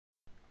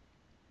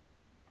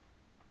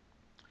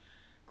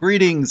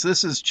Greetings,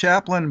 this is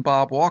Chaplain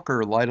Bob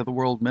Walker, Light of the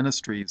World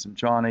Ministries, in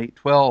John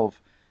 8:12.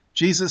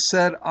 Jesus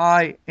said,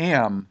 I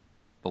am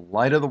the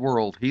light of the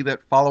world. He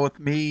that followeth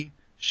me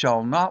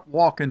shall not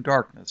walk in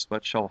darkness,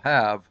 but shall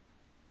have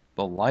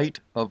the light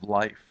of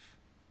life.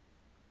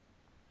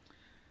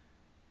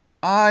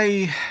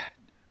 I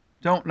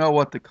don't know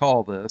what to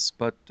call this,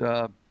 but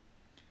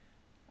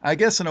I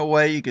guess in a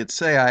way you could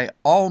say I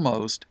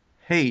almost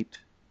hate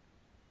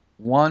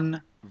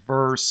one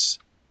verse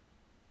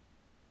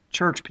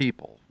church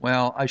people.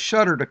 Well, I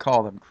shudder to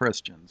call them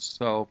Christians.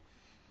 So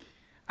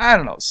I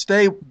don't know.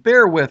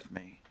 Bear with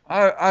me.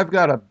 I've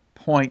got a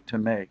point to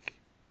make.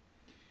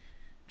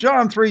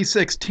 John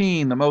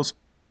 3:16,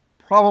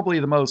 probably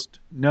the most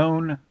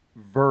known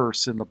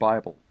verse in the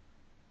Bible.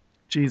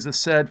 Jesus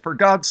said, "For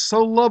God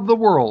so loved the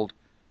world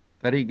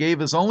that he gave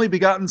his only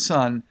begotten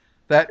Son,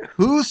 that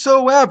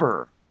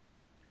whosoever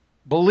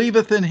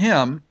believeth in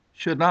him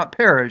should not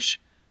perish,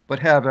 but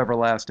have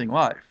everlasting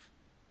life."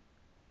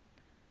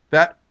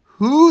 That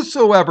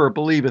whosoever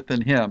believeth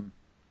in him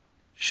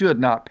should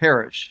not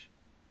perish,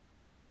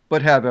 but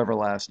have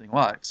everlasting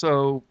life.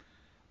 So,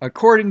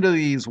 according to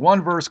these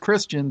one-verse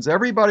Christians,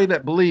 everybody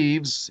that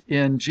believes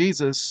in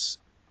Jesus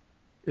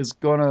is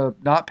going to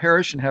not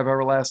perish and have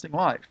everlasting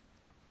life.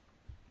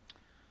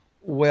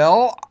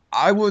 Well,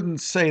 I wouldn't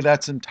say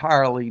that's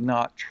entirely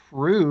not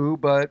true,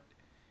 but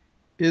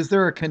is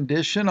there a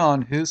condition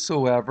on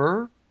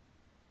whosoever?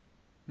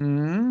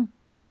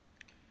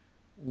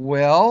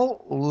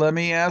 Well, let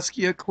me ask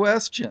you a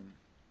question.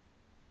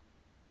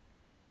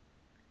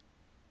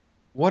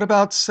 What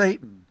about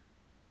Satan?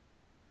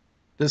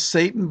 Does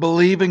Satan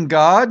believe in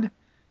God?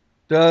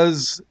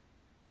 Does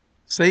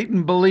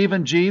Satan believe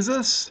in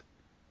Jesus?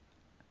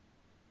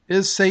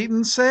 Is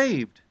Satan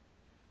saved?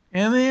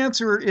 And the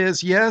answer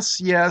is yes,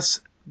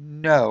 yes,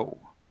 no.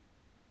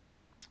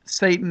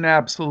 Satan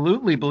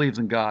absolutely believes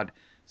in God.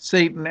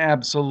 Satan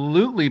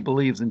absolutely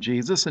believes in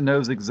Jesus and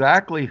knows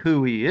exactly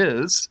who he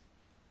is.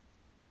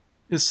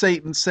 Is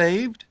Satan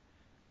saved?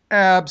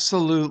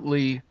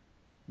 Absolutely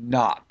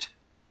not.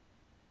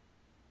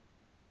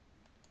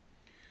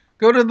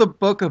 Go to the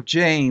book of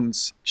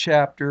James,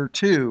 chapter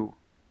 2.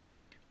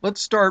 Let's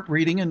start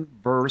reading in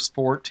verse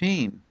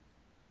 14.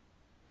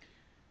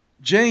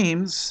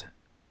 James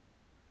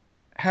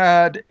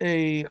had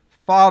a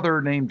father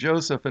named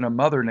Joseph and a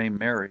mother named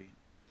Mary,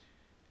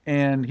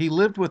 and he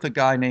lived with a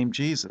guy named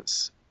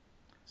Jesus.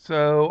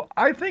 So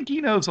I think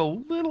he knows a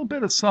little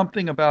bit of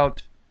something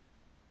about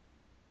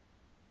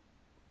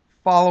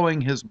following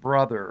his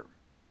brother.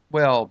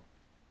 Well,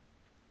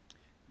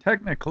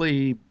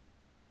 technically,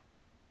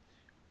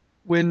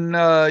 when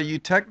you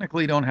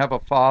technically don't have a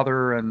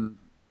father, and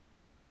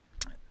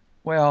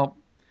well,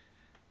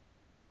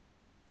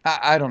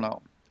 I don't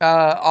know.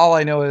 All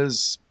I know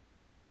is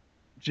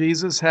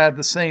Jesus had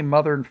the same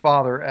mother and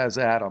father as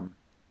Adam.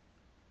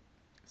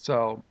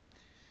 So,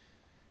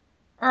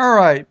 all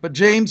right, but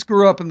James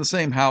grew up in the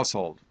same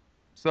household.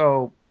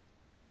 So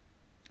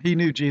he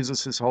knew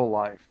Jesus his whole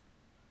life.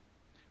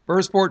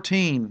 Verse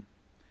 14,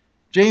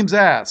 James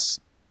asks,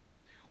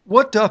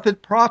 "What doth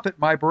it profit,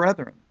 my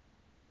brethren,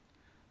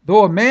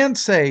 though a man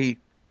say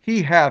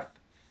he hath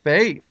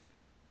faith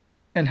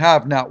and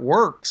have not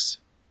works?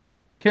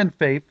 Can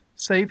faith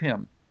save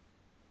him?"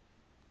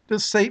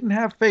 Does Satan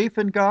have faith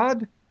in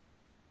God?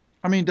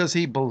 I mean, does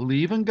he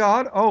believe in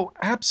God? Oh,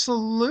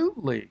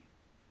 absolutely.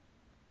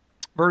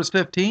 Verse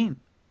 15,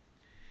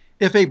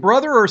 "If a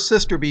brother or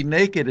sister be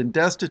naked and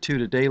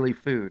destitute of daily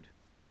food,"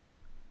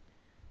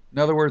 in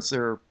other words,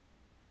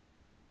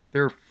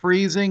 they're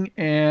freezing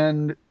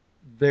and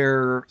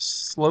they're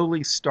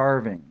slowly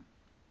starving.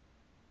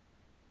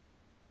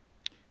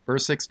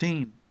 Verse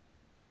 16,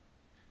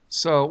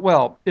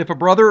 if a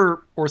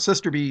brother or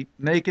sister be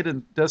naked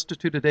and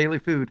destitute of daily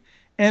food,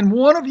 and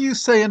one of you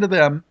say unto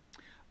them,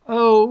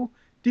 Oh,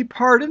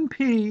 depart in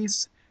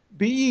peace,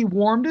 be ye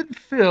warmed and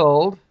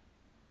filled,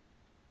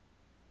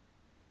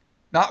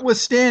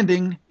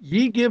 notwithstanding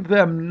ye give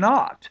them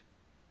not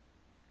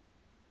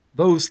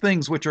those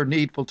things which are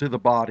needful to the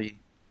body,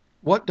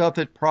 what doth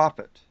it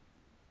profit?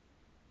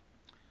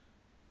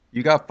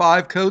 You got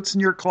 5 coats in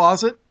your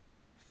closet,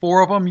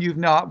 4 of them you've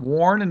not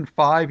worn in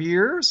 5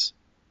 years?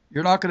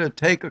 You're not going to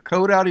take a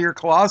coat out of your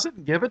closet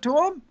and give it to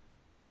them?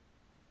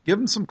 Give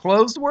them some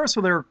clothes to wear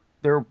so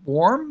they're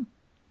warm?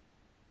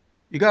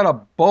 You got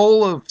a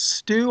bowl of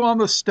stew on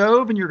the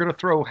stove and you're going to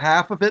throw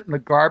half of it in the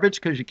garbage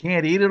because you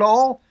can't eat it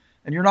all?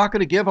 And you're not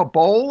going to give a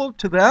bowl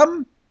to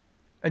them?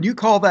 And you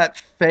call that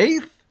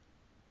faith?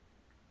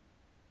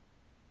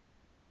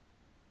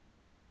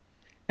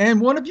 And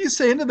one of you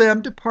say unto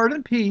them, Depart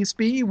in peace,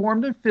 be ye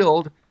warmed and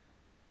filled,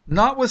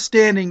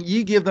 notwithstanding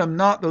ye give them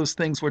not those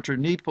things which are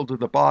needful to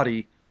the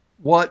body,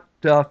 what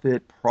doth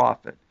it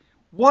profit?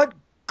 What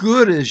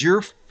good is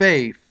your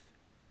faith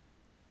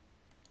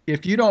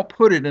if you don't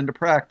put it into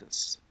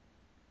practice?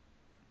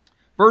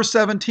 Verse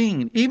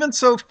 17, even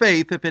so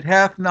faith, if it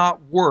hath not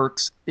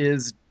works,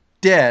 is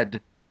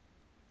dead,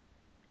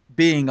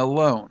 being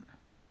alone.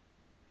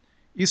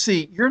 You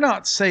see, you're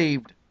not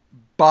saved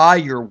by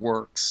your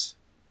works,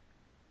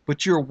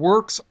 but your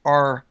works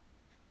are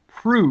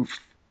proof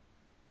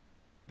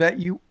that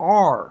you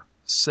are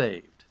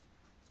saved.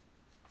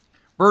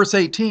 Verse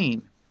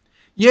 18,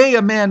 yea,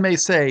 a man may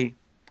say,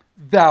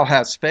 thou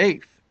hast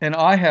faith, and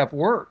I have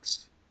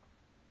works.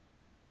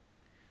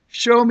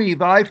 Show me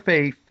thy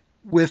faith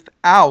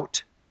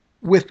without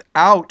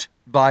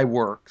thy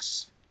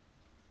works,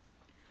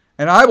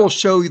 and I will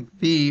show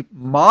thee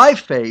my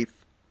faith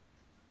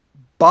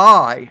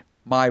by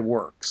my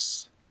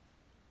works.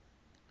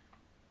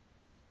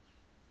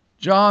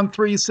 John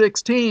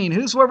 3:16,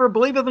 whosoever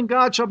believeth in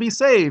God shall be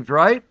saved,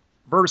 right?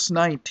 Verse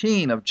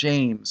 19 of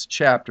James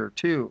chapter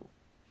 2.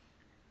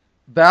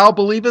 Thou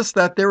believest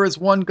that there is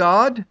one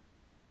God?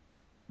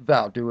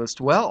 Thou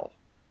doest well.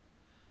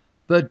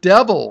 The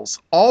devils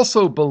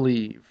also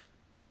believe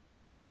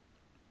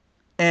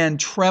and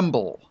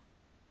tremble.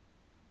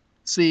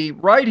 See,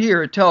 right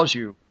here it tells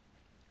you,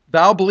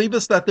 thou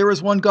believest that there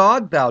is one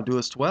God? Thou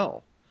doest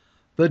well.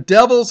 The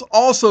devils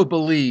also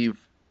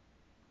believe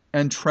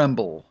and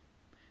tremble.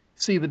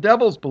 See, the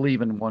devils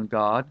believe in one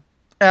God.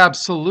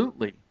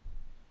 Absolutely.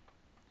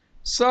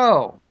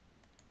 So,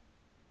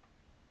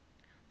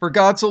 for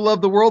God so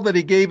loved the world that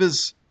he gave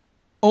his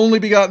only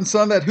begotten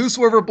Son, that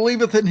whosoever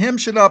believeth in him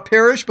should not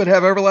perish, but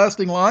have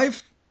everlasting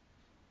life.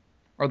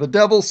 Are the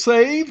devils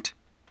saved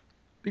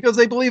because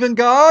they believe in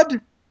God?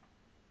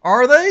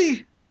 Are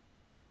they?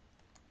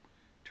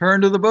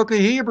 Turn to the book of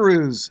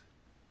Hebrews,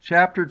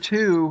 chapter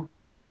 2,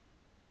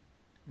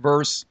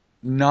 verse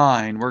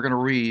 9. We're going to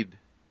read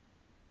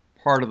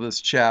part of this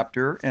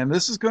chapter, and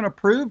this is going to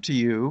prove to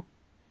you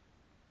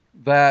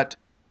that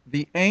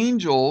the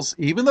angels,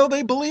 even though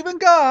they believe in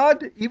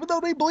God, even though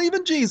they believe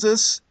in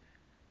Jesus,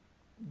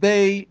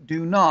 they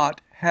do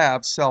not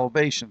have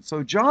salvation.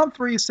 So John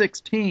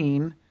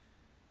 3:16,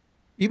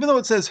 even though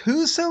it says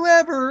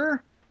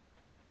whosoever,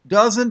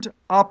 doesn't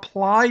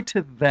apply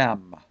to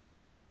them.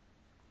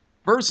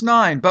 Verse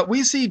 9, but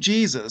we see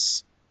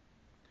Jesus,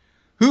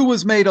 who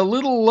was made a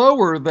little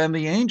lower than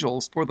the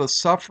angels for the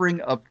suffering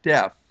of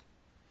death,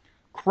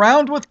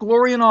 crowned with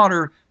glory and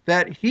honor,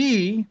 that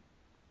he,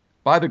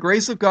 by the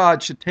grace of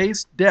God, should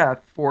taste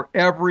death for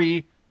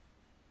every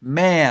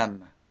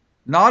man.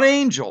 Not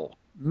angel,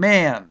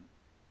 man.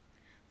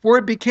 For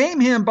it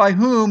became him by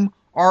whom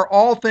are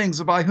all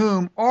things,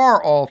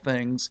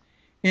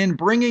 in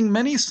bringing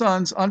many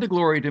sons unto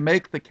glory, to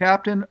make the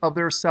captain of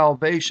their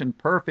salvation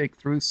perfect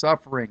through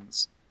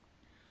sufferings.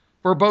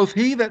 For both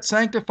he that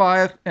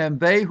sanctifieth and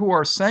they who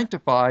are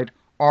sanctified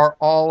are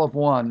all of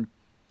one,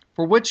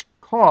 for which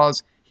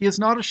cause he is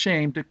not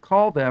ashamed to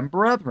call them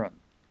brethren,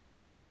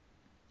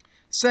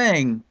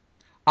 saying,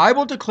 I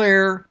will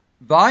declare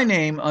thy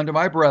name unto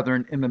my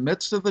brethren, in the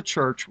midst of the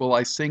church will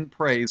I sing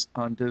praise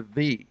unto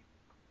thee.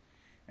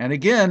 And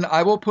again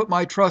I will put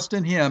my trust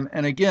in him,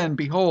 and again,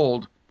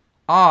 behold,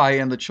 I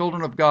and the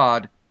children of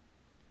God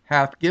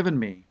hath given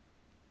me.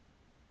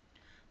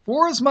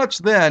 Forasmuch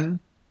then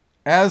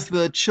as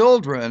the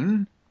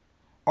children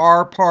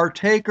are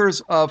partakers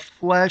of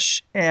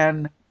flesh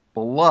and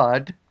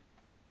blood,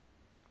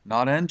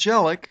 not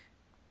angelic,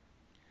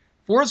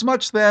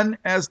 forasmuch then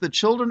as the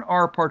children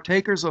are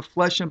partakers of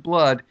flesh and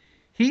blood,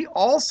 he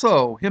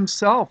also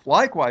himself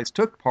likewise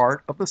took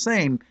part of the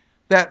same,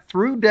 that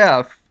through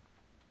death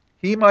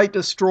he might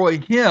destroy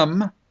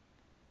him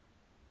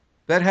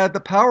that had the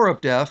power of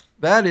death,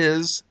 that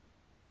is,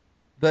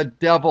 the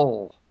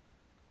devil,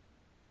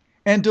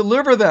 and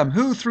deliver them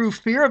who through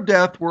fear of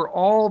death were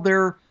all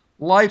their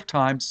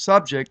lifetime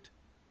subject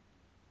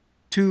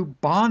to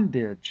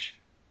bondage.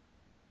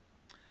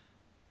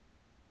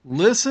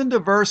 Listen to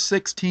verse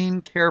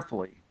 16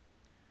 carefully.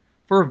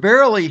 For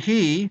verily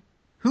he,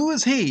 who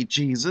is he?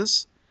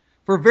 Jesus.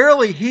 For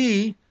verily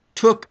he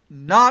took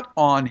not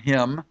on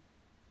him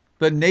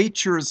the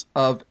natures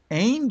of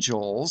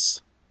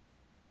angels.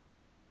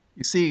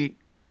 You see,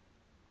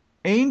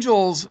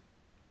 angels,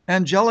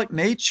 angelic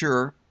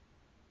nature,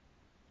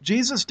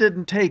 Jesus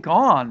didn't take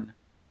on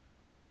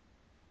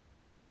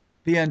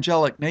the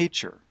angelic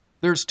nature.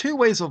 There's two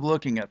ways of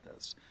looking at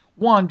this.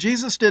 One,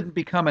 Jesus didn't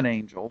become an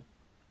angel.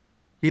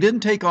 He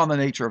didn't take on the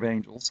nature of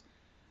angels.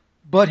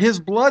 But his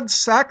blood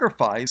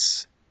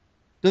sacrifice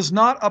does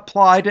not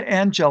apply to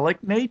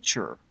angelic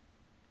nature.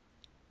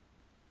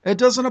 It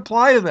doesn't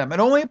apply to them. It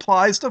only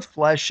applies to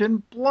flesh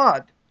and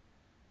blood.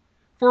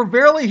 For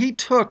verily he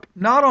took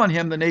not on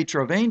him the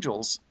nature of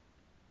angels,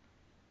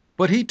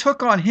 but he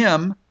took on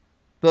him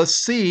the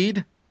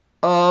seed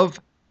of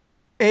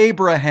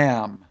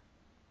Abraham.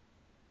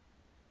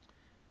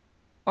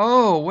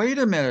 Oh, wait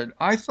a minute.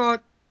 I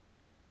thought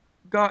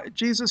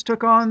Jesus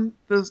took on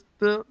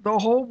the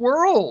whole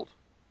world.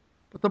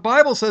 But the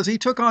Bible says he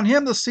took on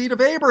him the seed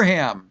of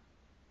Abraham.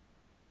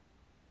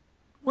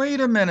 Wait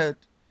a minute.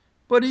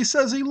 But he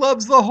says he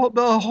loves the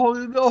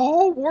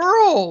whole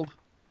world.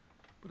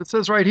 But it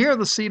says right here,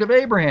 the seed of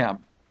Abraham.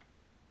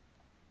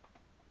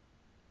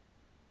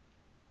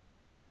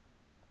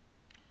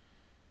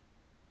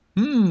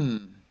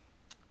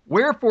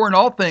 Wherefore in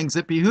all things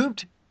it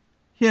behooved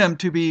him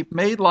to be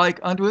made like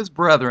unto his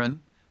brethren,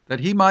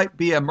 that he might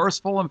be a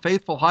merciful and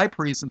faithful high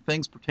priest in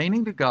things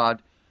pertaining to God,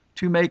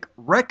 to make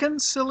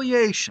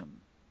reconciliation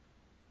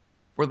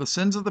for the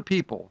sins of the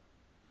people.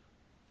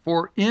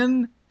 For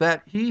in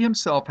that he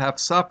himself hath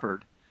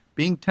suffered,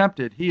 being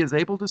tempted, he is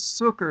able to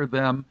succor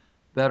them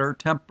that are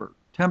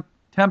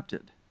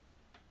tempted.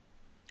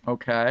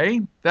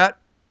 Okay, that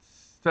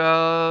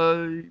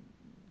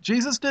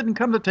Jesus didn't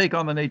come to take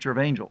on the nature of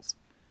angels.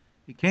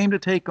 He came to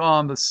take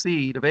on the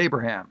seed of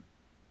Abraham.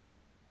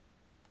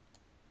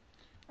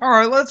 All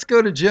right, let's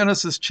go to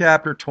Genesis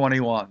chapter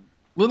 21.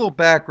 Little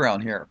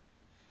background here.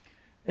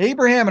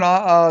 Abraham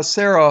and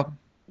Sarah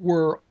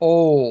were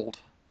old.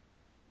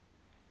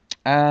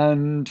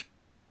 And,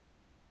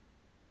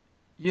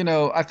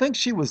 I think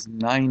she was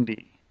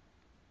 90.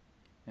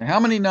 And how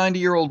many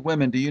 90-year-old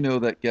women do you know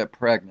that get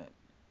pregnant?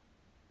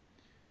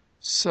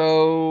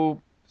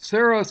 So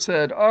Sarah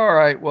said, all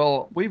right,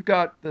 well, we've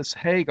got this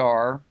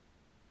Hagar,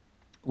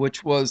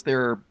 which was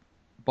their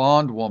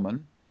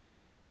bondwoman,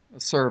 a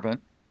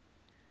servant.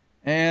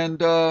 And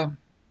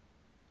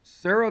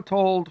Sarah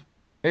told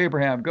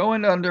Abraham, go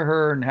in under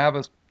her and have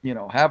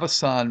a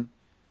son,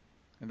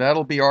 and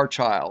that'll be our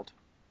child.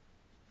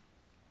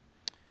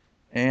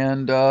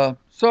 And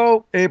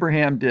so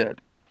Abraham did.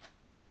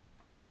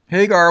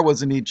 Hagar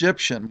was an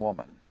Egyptian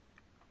woman.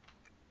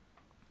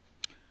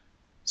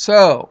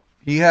 So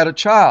he had a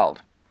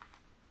child.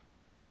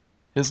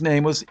 His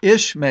name was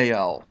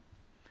Ishmael.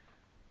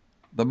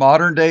 The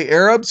modern day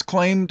Arabs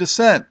claim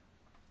descent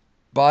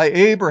by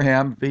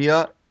Abraham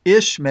via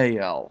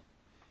Ishmael.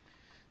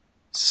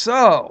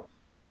 So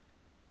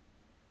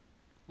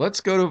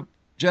let's go to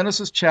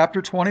Genesis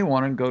chapter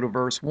 21 and go to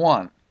verse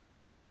 1.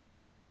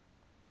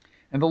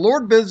 And the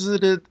Lord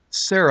visited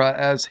Sarah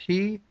as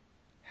he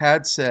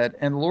had said,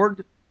 and the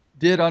Lord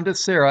did unto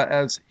Sarah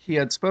as he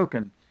had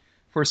spoken.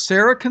 For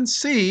Sarah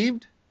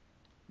conceived,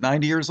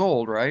 90 years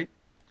old, right?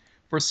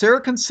 For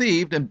Sarah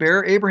conceived and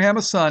bare Abraham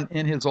a son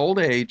in his old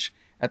age,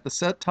 at the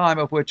set time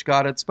of which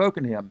God had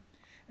spoken to him.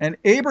 And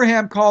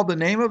Abraham called the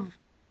name of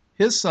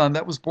his son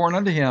that was born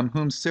unto him,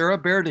 whom Sarah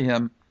bare to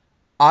him,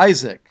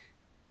 Isaac.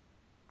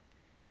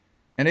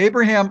 And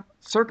Abraham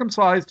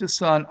circumcised his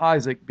son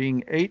Isaac,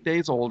 being 8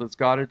 days old, as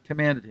God had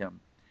commanded him.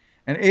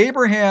 And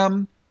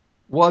Abraham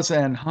was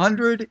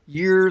 100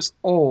 years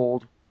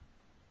old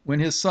when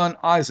his son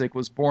Isaac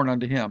was born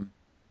unto him.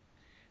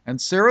 And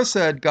Sarah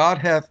said, God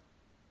hath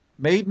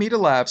made me to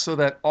laugh, so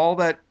that all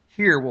that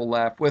hear will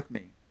laugh with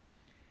me.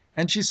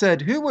 And she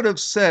said, who would have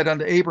said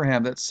unto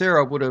Abraham that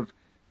Sarah would have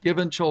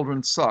given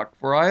children suck?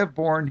 For I have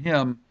borne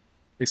him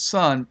a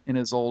son in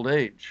his old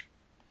age.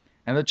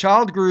 And the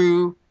child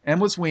grew and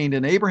was weaned,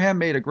 and Abraham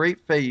made a great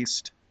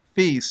feast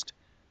the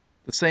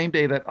same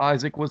day that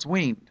Isaac was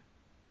weaned.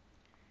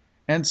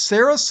 And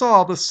Sarah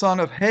saw the son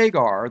of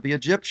Hagar, the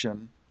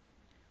Egyptian,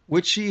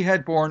 which she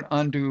had borne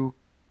unto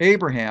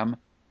Abraham,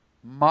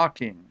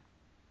 mocking.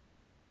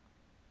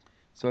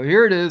 So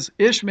here it is,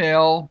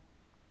 Ishmael,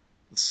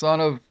 the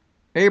son of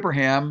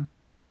Abraham,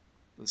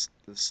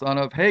 the son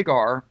of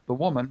Hagar, the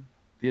woman,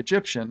 the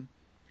Egyptian,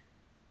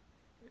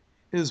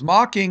 is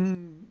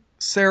mocking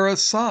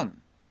Sarah's son.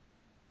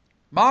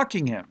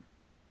 Mocking him.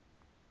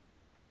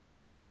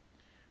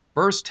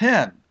 Verse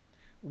 10,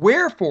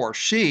 wherefore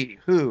she,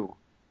 who?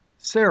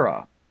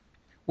 Sarah.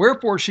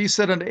 Wherefore she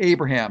said unto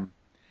Abraham,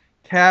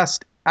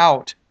 cast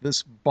out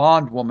this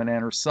bondwoman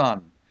and her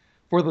son,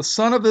 for the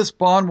son of this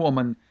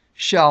bondwoman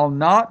shall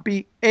not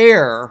be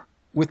heir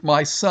with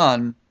my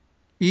son,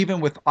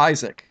 even with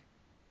Isaac.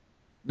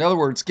 In other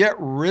words, get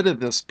rid of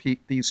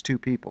these two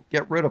people.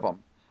 Get rid of them.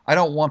 I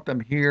don't want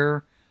them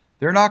here.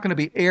 They're not going to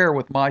be heir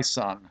with my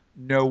son.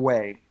 No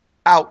way.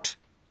 Out.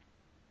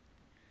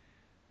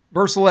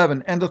 Verse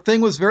 11, and the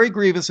thing was very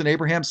grievous in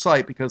Abraham's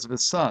sight because of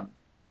his son.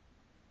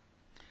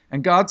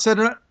 And God said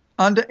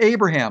unto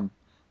Abraham,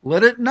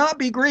 let it not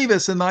be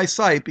grievous in thy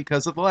sight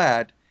because of the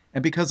lad,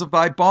 and because of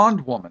thy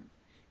bondwoman.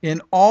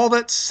 In all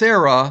that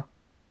Sarah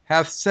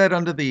hath said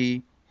unto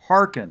thee,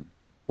 hearken,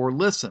 or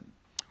listen.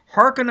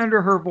 Hearken unto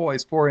her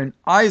voice, for in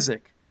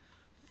Isaac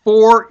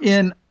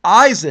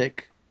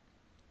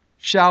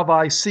shall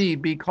thy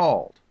seed be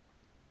called.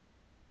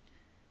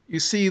 You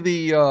see,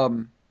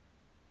 the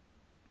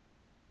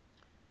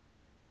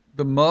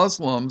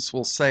Muslims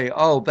will say,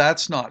 oh,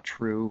 that's not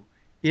true.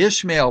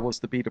 Ishmael was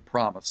to be the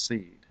promised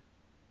seed.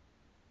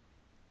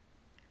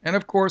 And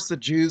of course, the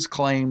Jews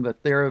claim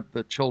that they're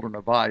the children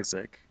of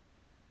Isaac.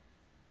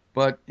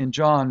 But in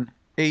John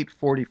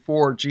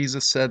 8:44,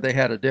 Jesus said they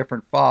had a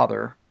different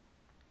father.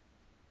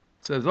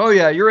 It says, oh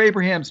yeah, you're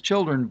Abraham's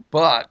children,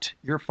 but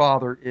your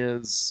father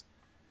is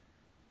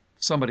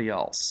somebody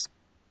else.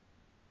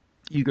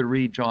 You could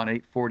read John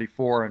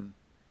 8:44 and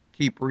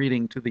keep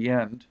reading to the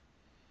end.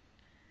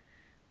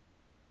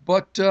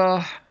 But,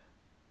 God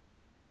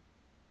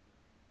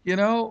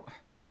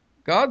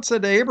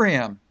said to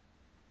Abraham,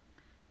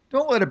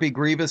 don't let it be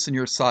grievous in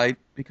your sight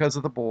because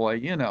of the boy,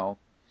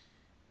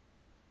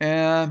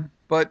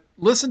 But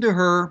listen to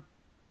her,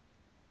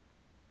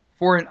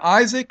 for in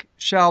Isaac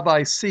shall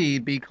thy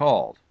seed be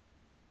called.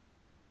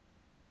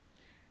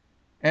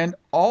 And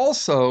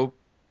also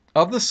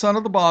of the son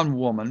of the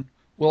bondwoman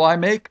will I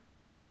make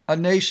a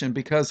nation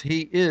because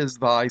he is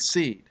thy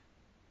seed.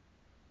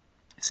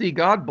 See,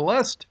 God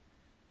blessed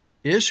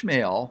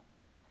Ishmael,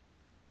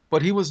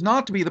 but he was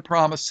not to be the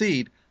promised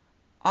seed.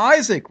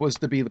 Isaac was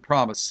to be the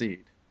promised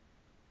seed.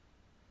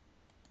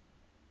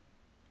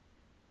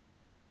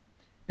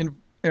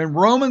 In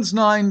Romans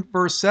 9,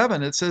 verse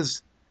 7, it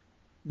says,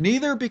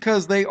 neither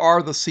because they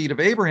are the seed of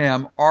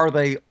Abraham are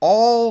they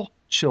all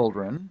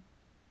children,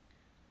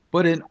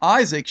 but in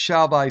Isaac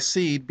shall thy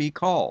seed be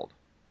called.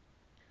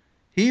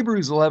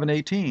 Hebrews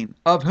 11:18,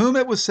 of whom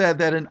it was said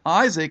that in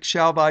Isaac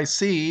shall thy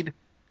seed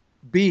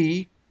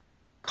be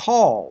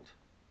called.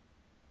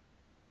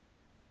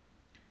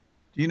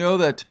 Do you know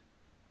that,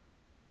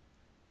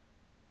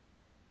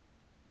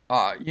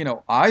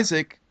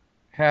 Isaac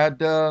had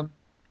 2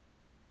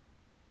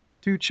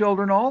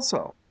 children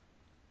also.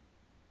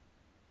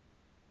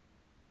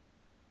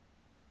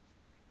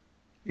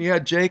 He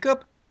had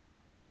Jacob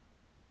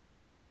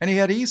and he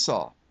had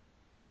Esau.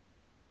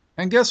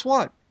 And guess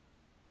what?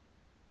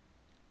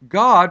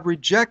 God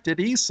rejected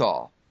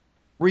Esau,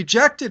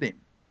 rejected him.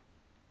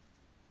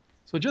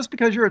 So just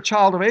because you're a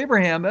child of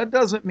Abraham, that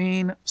doesn't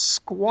mean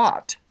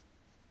squat.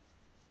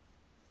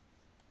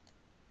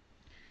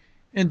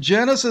 In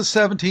Genesis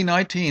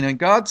 17:19, and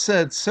God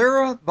said,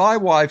 Sarah thy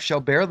wife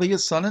shall bear thee a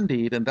son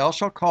indeed, and thou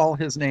shalt call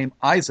his name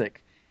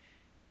Isaac.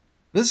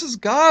 This is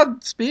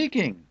God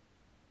speaking.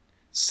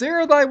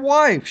 Sarah thy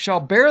wife shall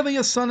bear thee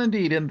a son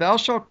indeed, and thou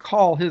shalt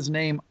call his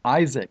name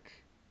Isaac.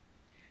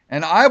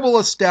 And I will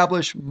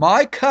establish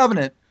my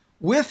covenant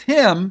with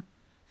him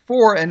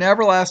for an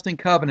everlasting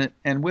covenant,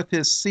 and with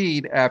his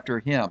seed after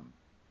him.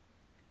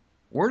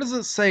 Where does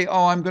it say,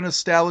 oh, I'm going to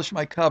establish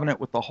my covenant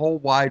with the whole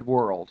wide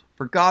world?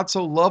 For God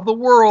so loved the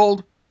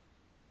world.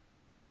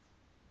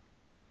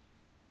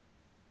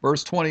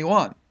 Verse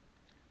 21.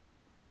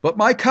 But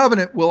my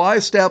covenant will I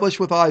establish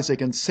with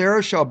Isaac, and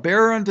Sarah shall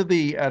bear unto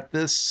thee at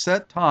this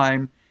set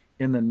time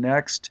in the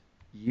next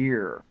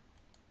year.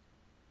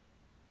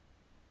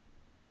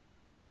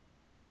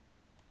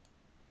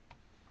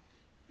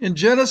 In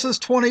Genesis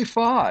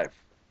 25,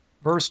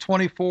 verse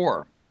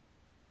 24,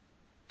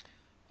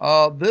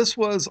 this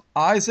was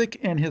Isaac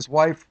and his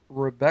wife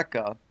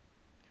Rebekah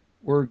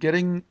were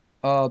getting,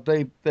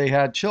 they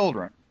had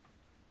children.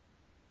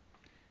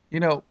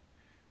 You know,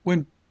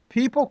 when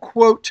people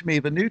quote to me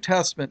the New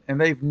Testament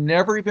and they've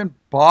never even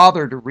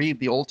bothered to read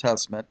the Old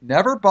Testament,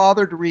 never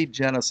bothered to read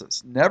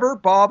Genesis, never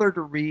bothered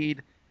to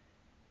read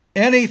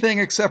anything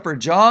except for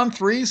John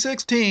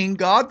 3:16,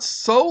 God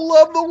so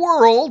loved the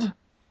world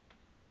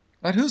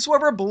that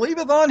whosoever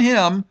believeth on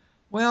him,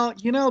 well,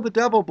 the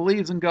devil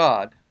believes in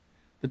God.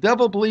 The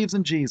devil believes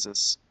in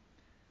Jesus.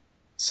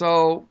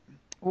 So,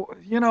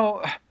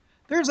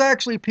 there's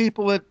actually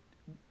people that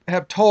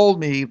have told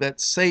me that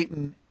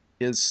Satan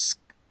gets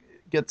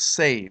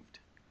saved.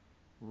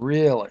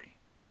 Really.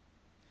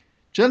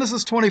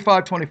 Genesis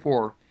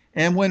 25:24,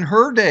 and when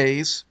her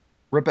days,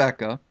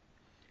 Rebekah,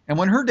 and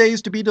when her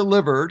days to be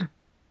delivered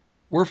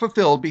were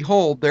fulfilled,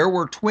 behold, there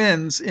were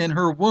twins in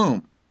her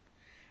womb.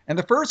 And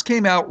the first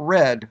came out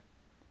red,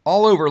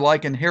 all over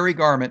like an hairy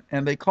garment,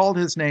 and they called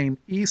his name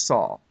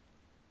Esau.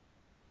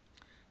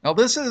 Now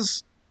this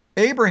is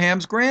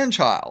Abraham's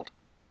grandchild.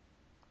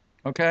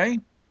 Okay?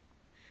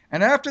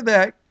 And after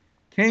that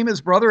came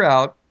his brother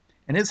out,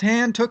 and his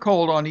hand took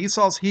hold on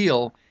Esau's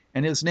heel,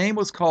 and his name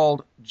was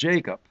called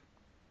Jacob.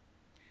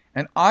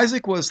 And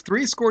Isaac was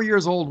 80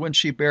 years old when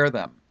she bare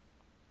them.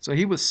 So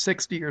he was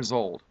 60 years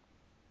old.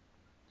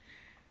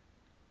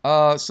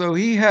 So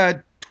he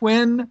had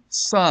twin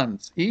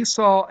sons,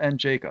 Esau and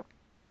Jacob.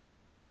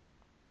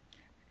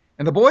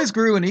 And the boys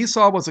grew, and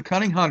Esau was a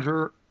cunning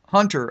hunter,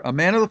 a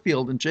man of the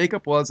field, and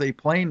Jacob was a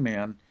plain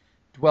man,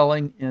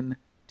 dwelling in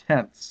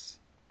tents.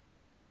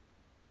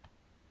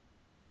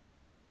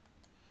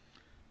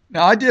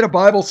 Now, I did a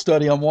Bible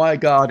study on why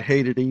God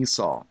hated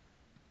Esau.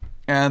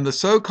 And the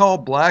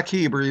so-called black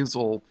Hebrews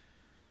will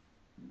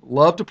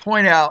love to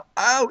point out,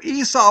 oh,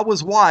 Esau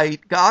was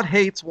white. God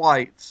hates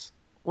whites.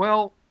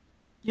 Well,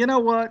 you know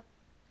what?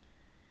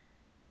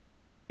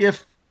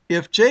 If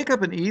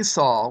Jacob and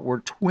Esau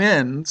were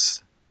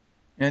twins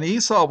and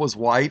Esau was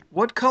white,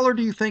 what color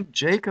do you think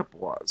Jacob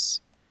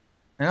was?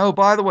 And oh,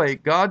 by the way,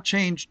 God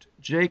changed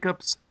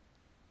Jacob's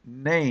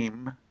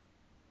name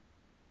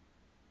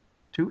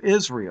to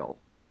Israel.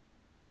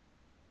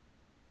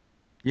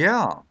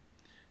 Yeah.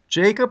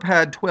 Jacob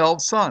had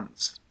 12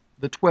 sons,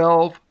 the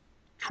 12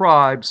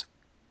 tribes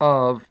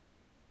of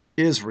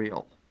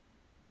Israel.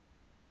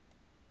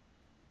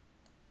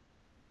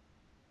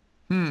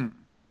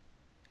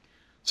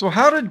 So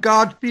how did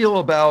God feel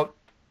about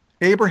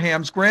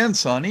Abraham's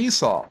grandson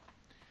Esau?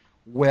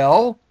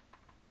 Well,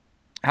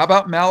 how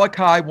about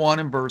Malachi 1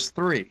 and verse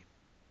 3?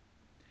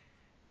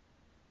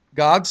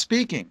 God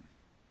speaking.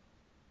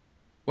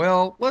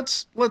 Well,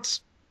 let's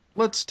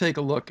take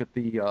a look at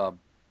the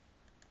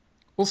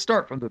we'll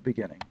start from the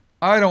beginning.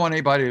 I don't want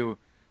anybody to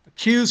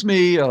accuse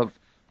me of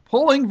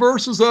pulling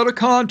verses out of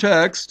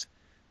context.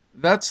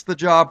 That's the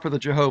job for the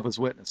Jehovah's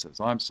Witnesses.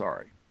 I'm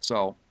sorry.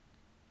 So,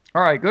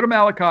 all right, go to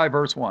Malachi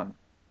verse 1.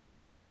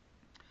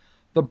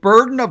 The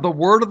burden of the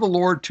word of the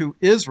Lord to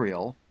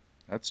Israel,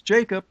 that's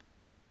Jacob,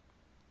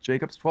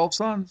 Jacob's 12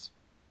 sons.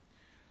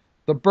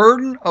 The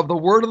burden of the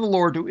word of the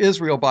Lord to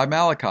Israel by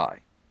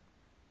Malachi.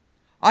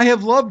 I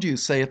have loved you,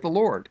 saith the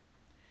Lord.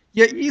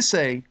 Yet ye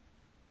say,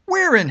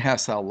 wherein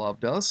hast thou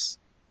loved us?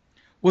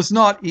 Was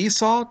not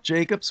Esau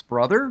Jacob's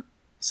brother,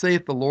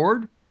 saith the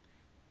Lord?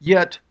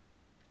 Yet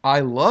I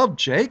loved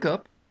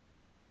Jacob,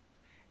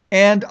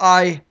 and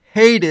I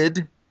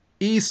hated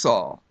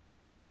Esau.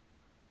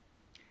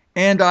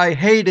 And I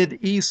hated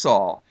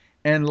Esau,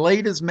 and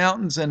laid his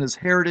mountains and his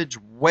heritage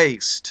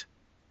waste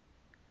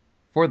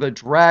for the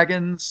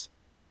dragons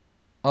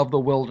of the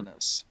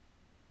wilderness.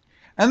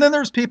 And then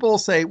there's people who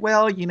say,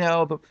 well,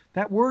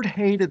 that word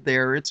hated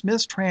there, it's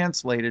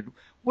mistranslated.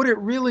 What it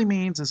really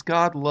means is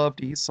God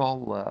loved Esau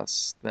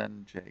less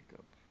than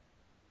Jacob.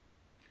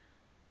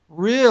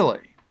 Really?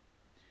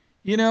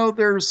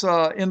 There's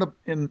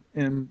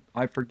in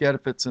I forget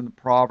if it's in the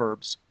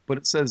Proverbs, but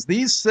it says,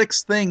 these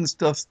 6 things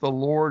doth the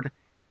Lord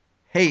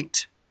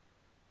hate.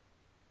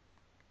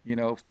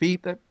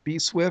 Feet that be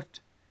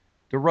swift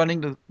to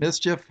running to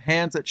mischief,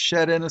 hands that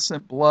shed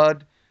innocent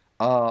blood,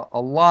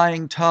 a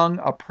lying tongue,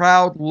 a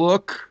proud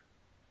look.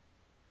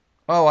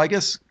 Oh, I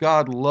guess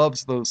God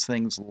loves those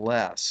things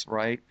less,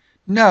 right?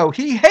 No,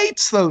 he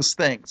hates those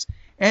things.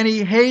 And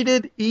he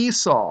hated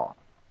Esau.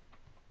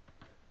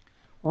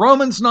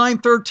 Romans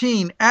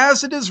 9:13,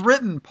 as it is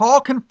written,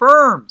 Paul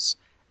confirms,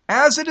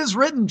 as it is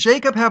written,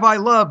 Jacob have I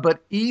loved,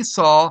 but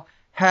Esau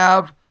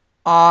have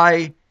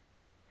I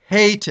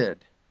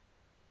hated.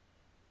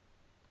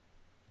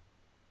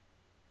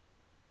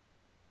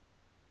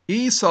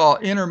 Esau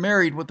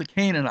intermarried with the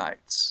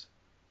Canaanites.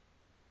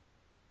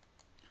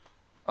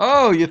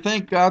 Oh, you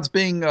think God's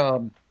being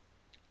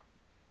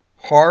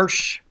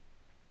harsh?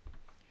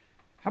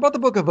 How about the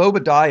book of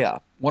Obadiah,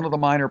 one of the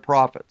minor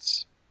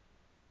prophets?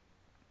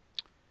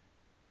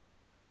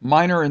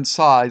 Minor in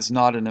size,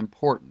 not in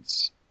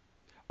importance.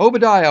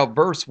 Obadiah,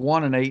 verse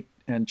 1 and 8,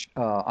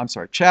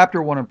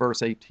 chapter 1 and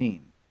verse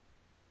 18.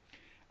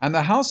 And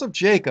the house of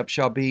Jacob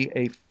shall be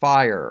a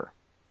fire,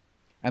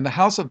 and the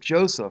house of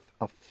Joseph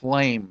a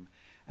flame,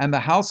 and the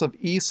house of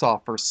Esau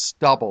for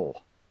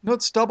stubble. You know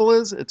what stubble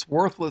is? It's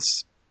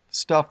worthless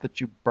stuff that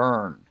you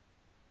burn.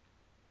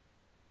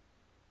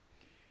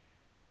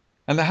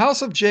 And the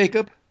house of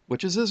Jacob,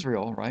 which is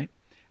Israel, right?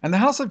 And the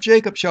house of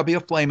Jacob shall be a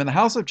flame, and the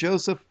house of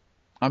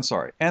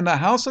and the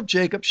house of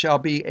Jacob shall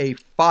be a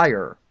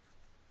fire,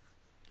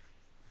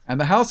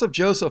 and the house of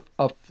Joseph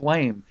a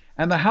flame,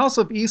 and the house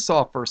of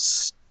Esau for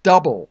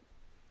stubble,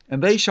 and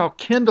they shall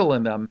kindle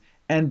in them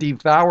and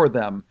devour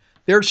them.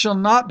 There shall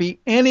not be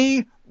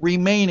any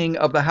remaining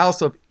of the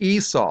house of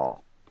Esau,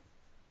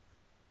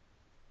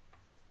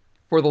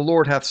 for the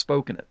Lord hath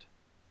spoken it.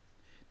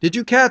 Did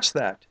you catch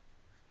that?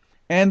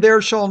 And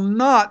there shall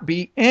not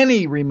be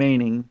any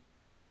remaining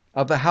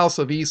of the house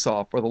of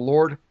Esau, for the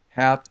Lord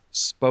hath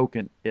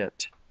spoken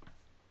it.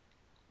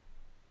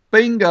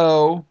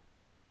 Bingo!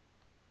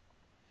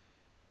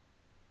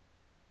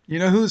 You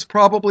know who's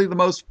probably the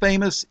most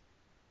famous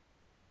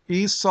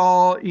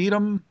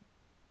Edom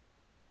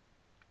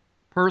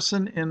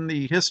person in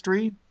the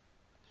history?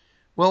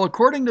 Well,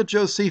 according to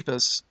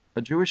Josephus,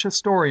 a Jewish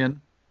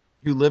historian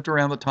who lived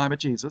around the time of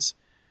Jesus,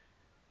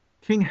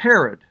 King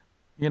Herod,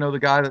 the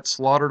guy that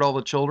slaughtered all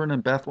the children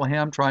in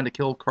Bethlehem trying to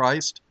kill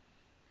Christ,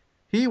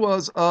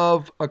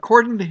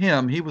 according to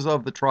him, he was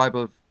of the tribe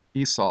of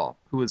Esau,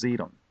 who is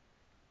Edom.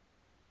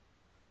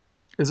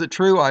 Is it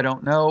true? I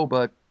don't know,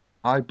 but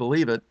I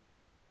believe it.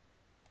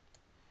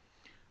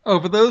 Oh,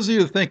 for those of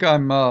you who think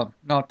I'm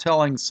not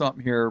telling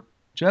something here,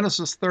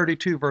 Genesis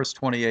 32, verse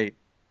 28.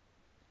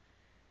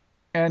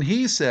 And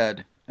he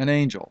said,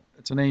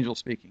 it's an angel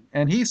speaking,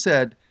 and he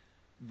said,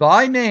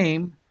 thy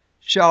name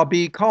shall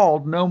be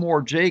called no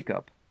more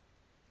Jacob,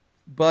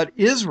 but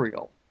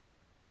Israel.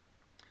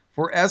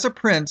 For as a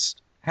prince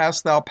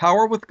hast thou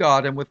power with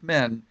God and with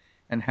men,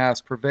 and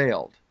hast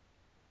prevailed.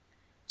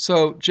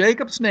 So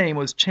Jacob's name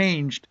was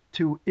changed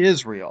to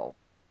Israel.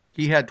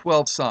 He had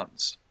 12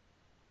 sons.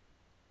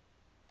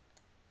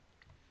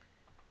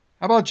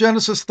 How about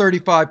Genesis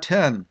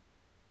 35:10?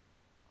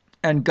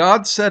 And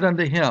God said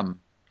unto him,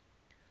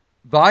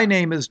 thy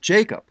name is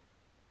Jacob.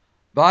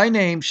 Thy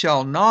name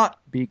shall not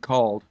be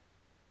called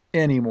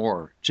any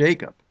more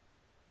Jacob,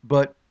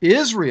 but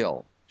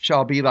Israel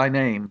shall be thy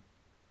name.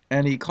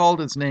 And he called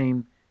his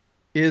name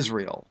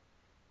Israel.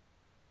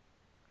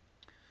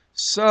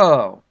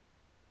 So,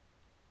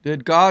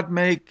 did God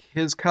make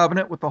his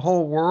covenant with the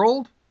whole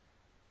world?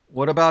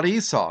 What about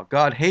Esau?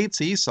 God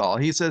hates Esau.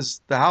 He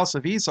says the house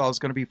of Esau is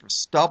going to be for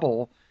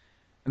stubble,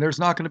 and there's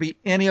not going to be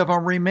any of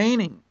them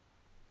remaining.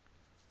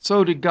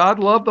 So did God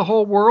love the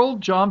whole world?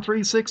 John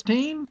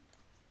 3:16?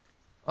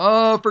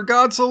 For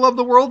God so loved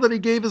the world that he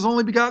gave his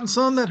only begotten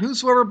Son, that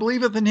whosoever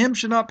believeth in him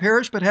should not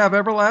perish, but have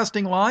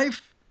everlasting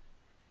life.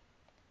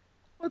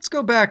 Let's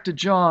go back to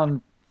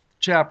John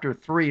chapter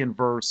 3 and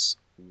verse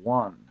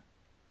 1.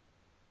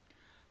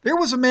 There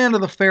was a man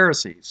of the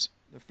Pharisees.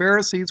 The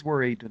Pharisees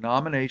were a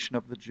denomination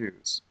of the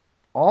Jews.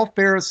 All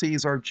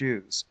Pharisees are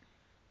Jews.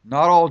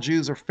 Not all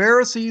Jews are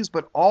Pharisees,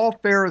 but all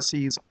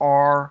Pharisees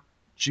are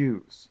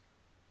Jews.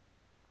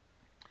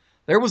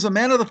 There was a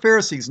man of the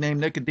Pharisees named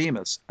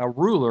Nicodemus, a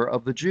ruler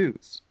of the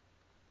Jews.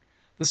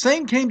 The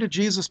same came to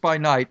Jesus by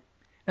night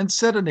and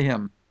said unto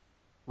him,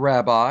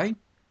 Rabbi.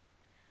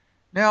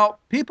 Now,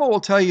 people will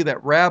tell you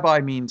that rabbi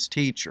means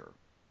teacher.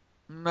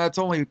 That's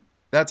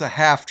a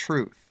half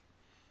truth.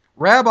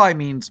 Rabbi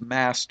means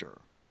master.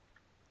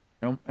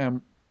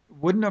 And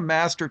wouldn't a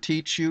master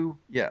teach you?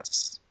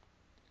 Yes.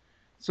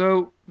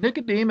 So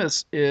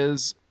Nicodemus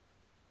is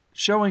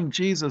showing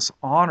Jesus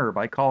honor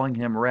by calling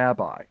him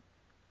rabbi.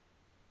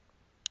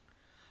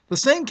 The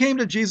same came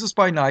to Jesus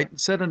by night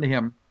and said unto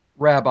him,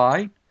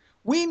 Rabbi,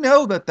 we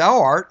know that thou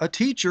art a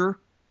teacher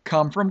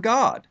come from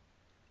God.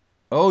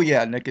 Oh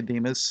yeah,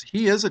 Nicodemus,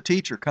 he is a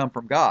teacher come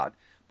from God,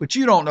 but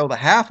you don't know the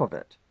half of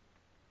it.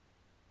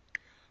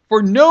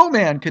 For no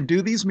man can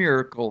do these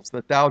miracles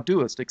that thou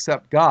doest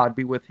except God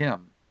be with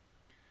him.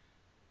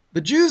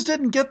 The Jews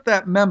didn't get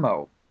that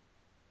memo.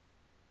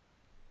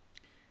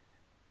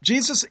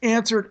 Jesus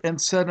answered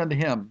and said unto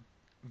him,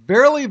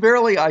 Verily,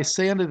 verily, I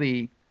say unto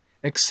thee,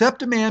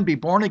 except a man be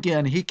born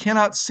again, he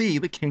cannot see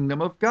the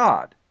kingdom of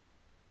God.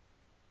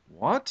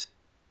 What?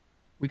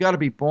 We got to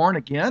be born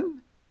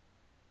again?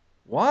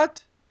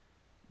 What?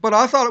 But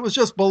I thought it was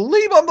just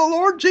believe on the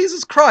Lord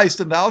Jesus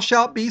Christ and thou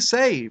shalt be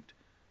saved.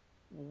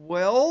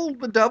 Well,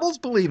 the devils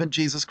believe in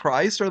Jesus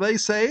Christ. Are they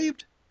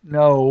saved?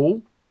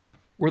 No.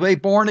 Were they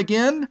born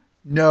again?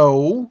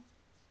 No.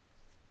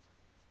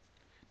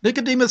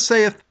 Nicodemus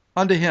saith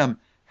unto him,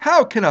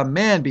 How can a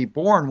man be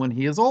born when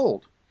he is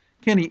old?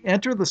 Can he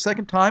enter the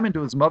second time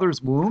into his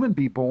mother's womb and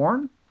be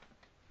born?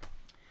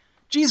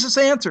 Jesus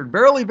answered,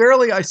 Verily,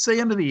 verily, I say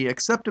unto thee,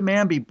 except a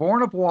man be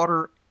born of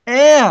water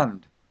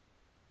and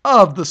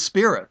of the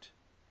Spirit,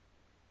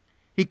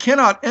 he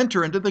cannot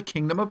enter into the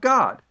kingdom of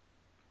God.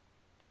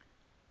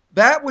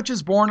 That which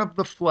is born of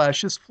the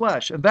flesh is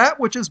flesh, and that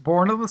which is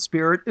born of the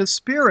Spirit is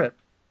spirit.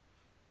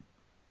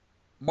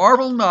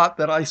 Marvel not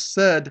that I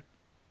said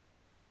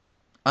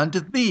unto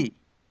thee,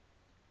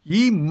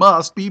 Ye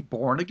must be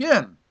born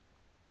again.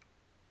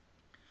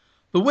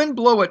 The wind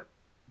bloweth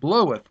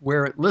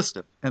where it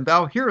listeth, and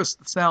thou hearest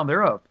the sound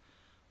thereof,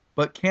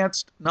 but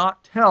canst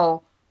not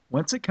tell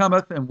whence it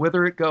cometh and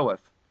whither it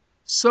goeth.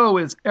 So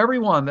is every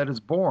one that is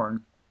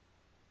born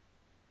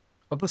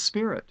of the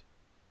Spirit.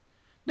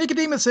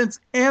 Nicodemus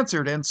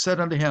answered and said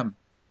unto him,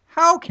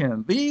 How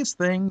can these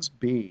things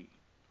be?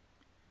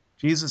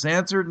 Jesus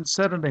answered and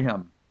said unto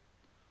him,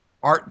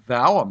 Art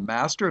thou a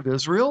master of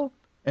Israel,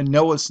 and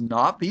knowest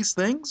not these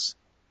things?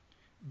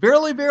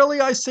 Verily, verily,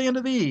 I say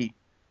unto thee,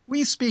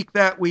 we speak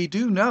that we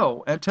do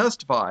know, and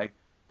testify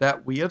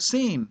that we have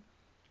seen,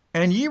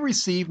 and ye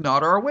receive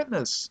not our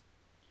witness.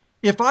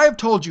 If I have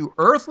told you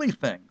earthly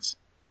things,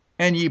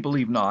 and ye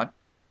believe not,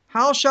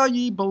 how shall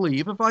ye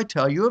believe if I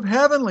tell you of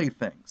heavenly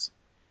things?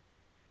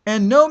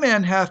 And no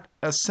man hath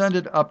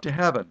ascended up to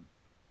heaven,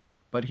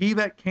 but he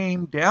that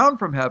came down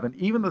from heaven,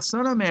 even the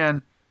Son of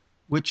Man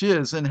which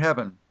is in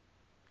heaven.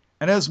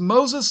 And as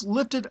Moses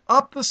lifted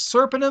up the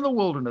serpent in the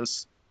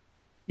wilderness,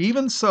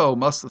 even so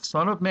must the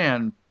Son of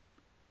Man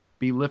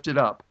be lifted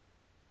up,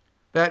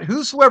 that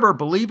whosoever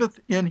believeth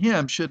in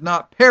him should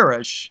not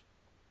perish,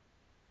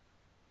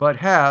 but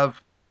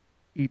have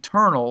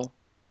eternal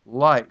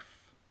life.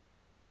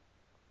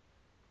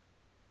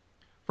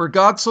 For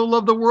God so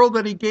loved the world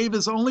that he gave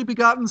his only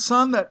begotten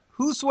Son, that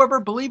whosoever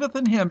believeth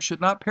in him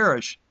should not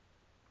perish,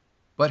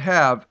 but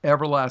have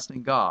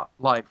everlasting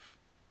life.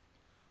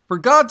 For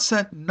God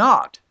sent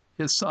not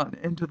his Son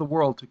into the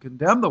world to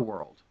condemn the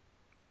world,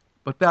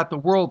 but that the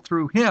world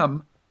through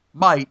him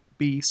might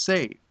be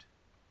saved.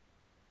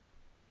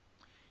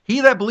 He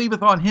that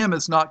believeth on him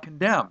is not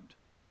condemned,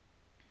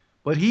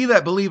 but he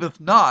that believeth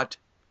not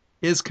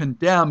is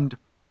condemned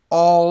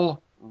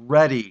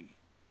already.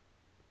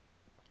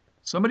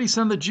 Somebody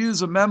send the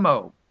Jews a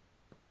memo.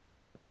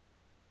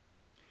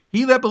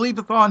 He that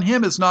believeth on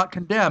him is not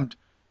condemned,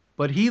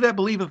 but he that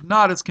believeth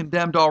not is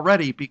condemned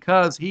already,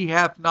 because he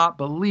hath not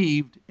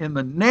believed in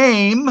the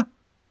name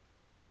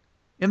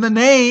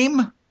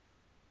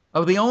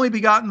of the only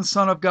begotten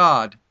Son of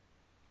God.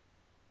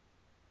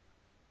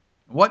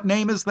 What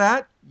name is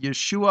that?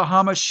 Yeshua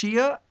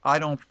HaMashiach? I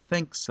don't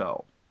think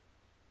so.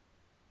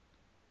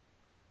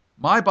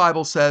 My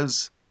Bible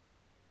says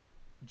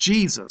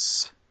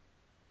Jesus.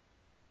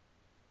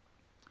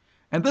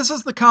 And this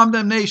is the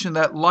condemnation,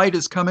 that light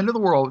is come into the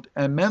world,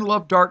 and men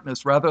love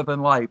darkness rather than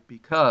light,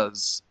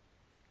 because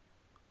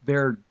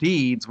their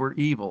deeds were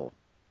evil.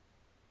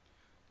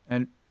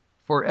 And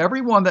for every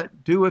one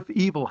that doeth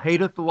evil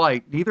hateth the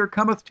light, neither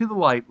cometh to the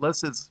light,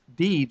 lest his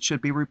deeds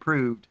should be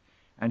reproved.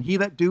 And he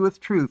that doeth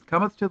truth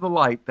cometh to the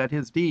light, that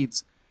his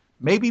deeds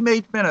may be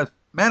made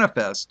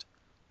manifest,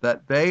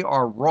 that they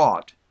are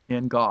wrought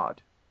in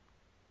God.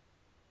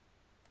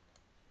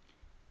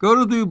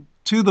 Go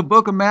to the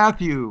book of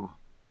Matthew,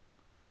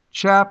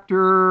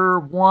 chapter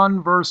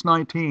 1, verse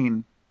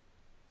 19.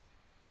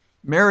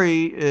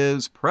 Mary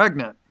is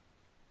pregnant.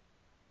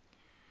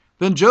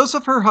 Then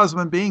Joseph, her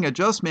husband, being a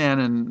just man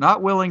and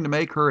not willing to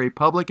make her a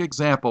public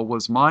example,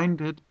 was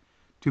minded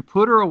to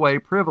put her away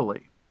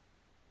privily.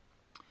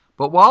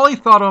 But while he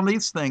thought on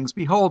these things,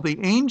 behold, the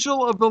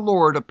angel of the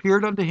Lord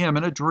appeared unto him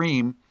in a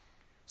dream,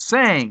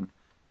 saying,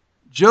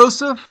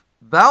 Joseph,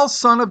 thou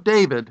son of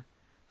David,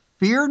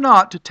 fear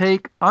not to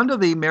take unto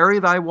thee Mary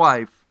thy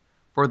wife,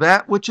 for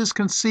that which is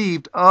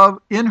conceived of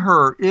in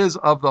her is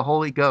of the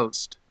Holy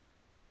Ghost.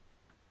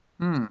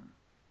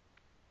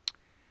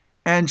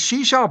 And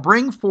she shall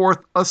bring forth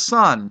a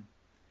son,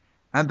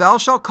 and thou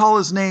shalt call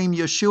his name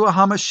Yeshua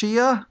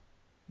HaMashiach?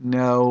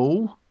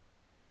 No.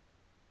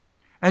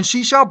 And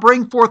she shall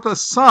bring forth a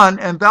son,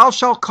 and thou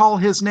shalt call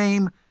his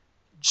name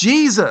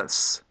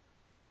Jesus.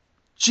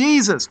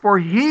 Jesus, for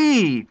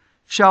he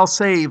shall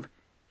save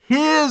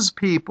his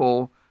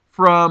people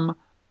from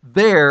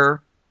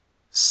their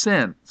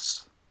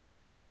sins.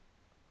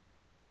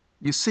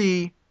 You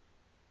see,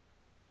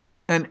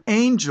 an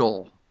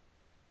angel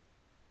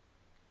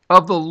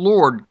of the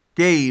Lord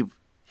gave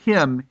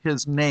him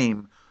his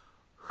name.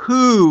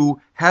 Who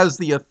has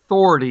the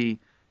authority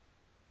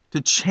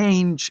to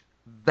change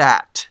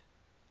that?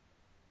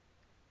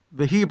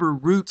 The Hebrew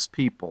roots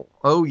people.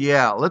 Oh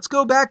yeah, let's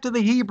go back to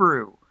the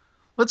Hebrew.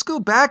 Let's go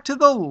back to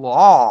the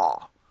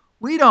law.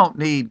 We don't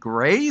need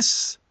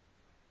grace.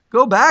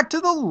 Go back to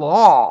the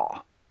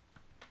law.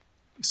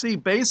 You see,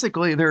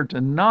 basically they're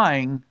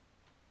denying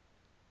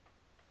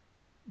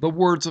the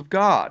words of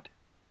God.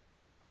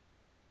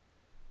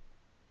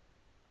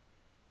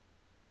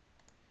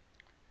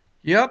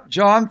 Yep,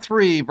 John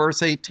 3,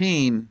 verse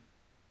 18.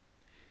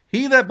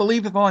 He that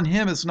believeth on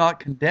him is not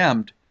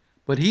condemned,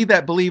 but he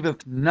that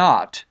believeth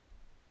not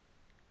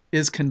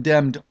is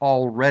condemned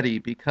already,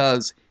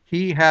 because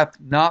he hath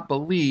not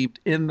believed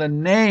in the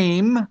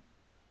name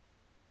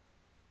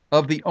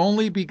of the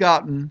only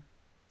begotten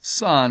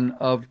Son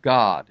of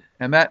God.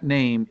 And that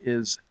name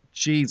is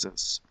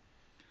Jesus.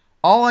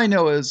 All I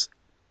know is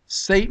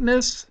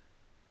Satanists,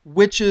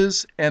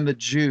 witches, and the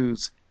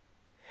Jews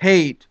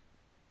hate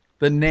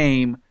the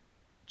name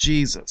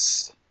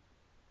Jesus.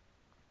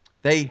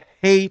 They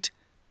hate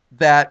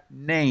that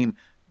name.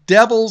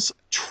 Devils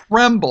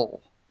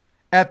tremble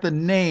at the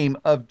name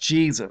of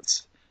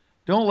Jesus.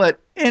 Don't let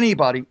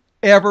anybody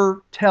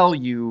ever tell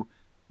you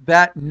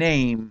that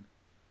name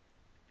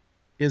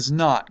is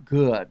not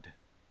good.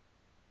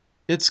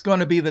 It's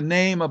going to be the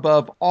name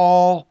above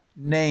all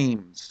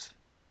names.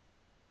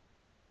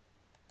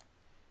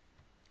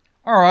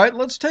 All right,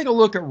 let's take a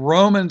look at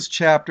Romans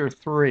chapter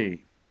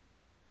 3,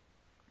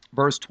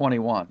 verse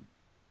 21.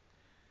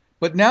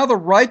 But now the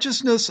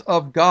righteousness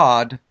of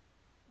God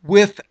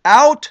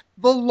without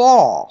the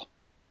law.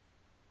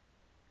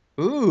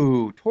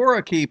 Ooh,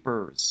 Torah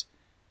keepers.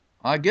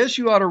 I guess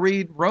you ought to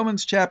read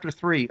Romans chapter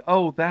 3.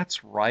 Oh,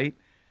 that's right.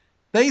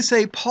 They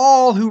say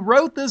Paul, who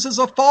wrote this, is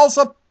a false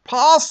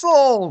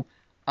apostle.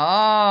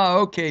 Ah,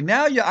 okay.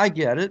 Now I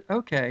get it.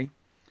 Okay.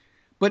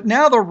 But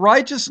now the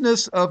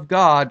righteousness of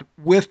God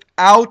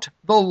without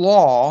the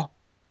law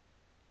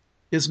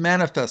is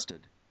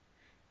manifested,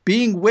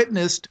 being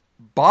witnessed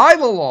by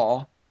the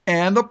law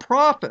and the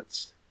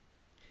prophets,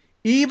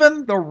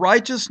 even the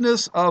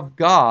righteousness of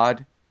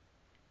God,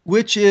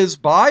 which is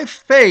by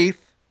faith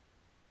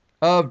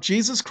of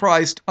Jesus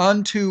Christ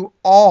unto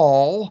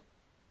all,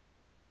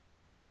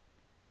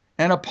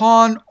 and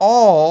upon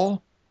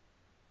all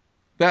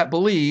that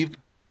believe,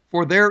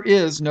 for there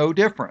is no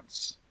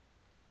difference.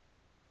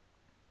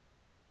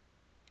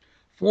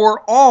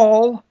 For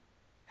all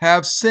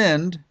have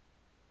sinned,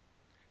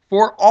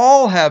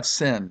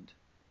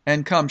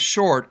 and come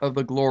short of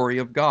the glory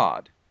of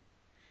God,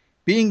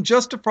 being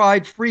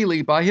justified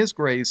freely by his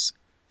grace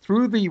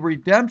through the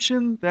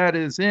redemption that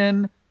is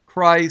in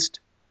Christ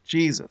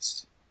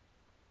Jesus.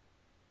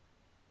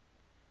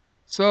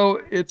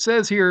 So it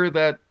says here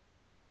that,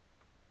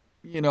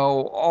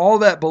 all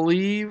that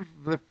believe,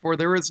 for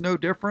there is no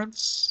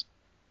difference,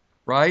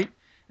 right?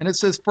 And it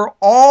says, for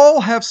all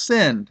have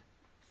sinned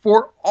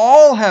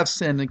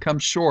and come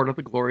short of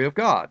the glory of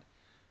God.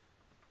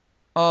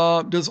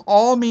 Does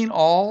all mean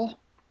all?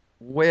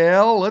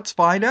 Well, let's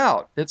find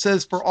out. It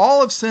says, for all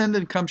have sinned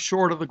and come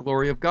short of the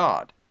glory of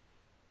God.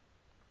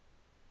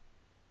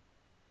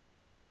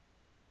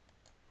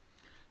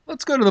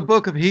 Let's go to the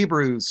book of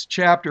Hebrews,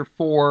 chapter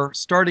 4,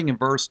 starting in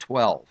verse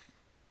 12.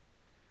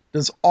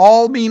 Does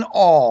all mean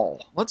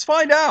all? Let's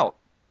find out.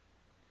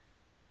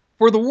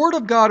 For the word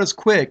of God is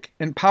quick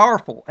and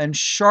powerful and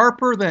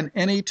sharper than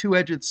any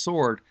two-edged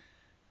sword,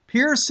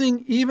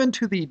 piercing even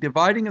to the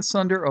dividing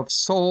asunder of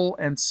soul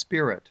and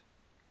spirit.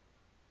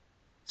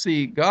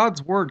 See,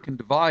 God's word can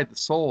divide the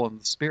soul and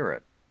the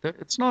spirit.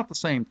 It's not the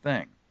same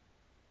thing.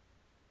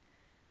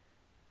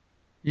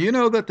 You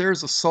know that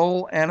there's a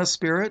soul and a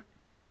spirit,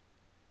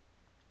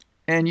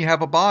 and you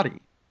have a body.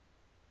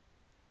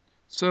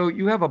 So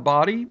you have a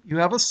body, you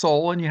have a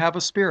soul, and you have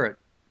a spirit.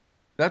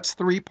 That's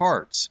 3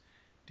 parts.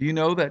 Do you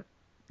know that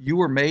you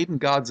were made in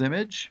God's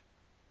image,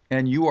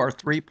 and you are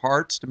 3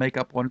 parts to make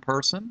up one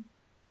person?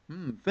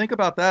 Think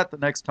about that the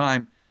next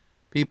time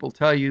people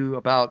tell you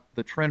about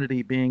the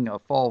Trinity being a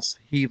false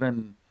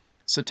heathen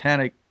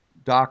satanic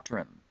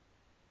doctrine.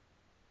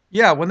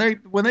 Yeah, when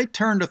they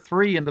turn to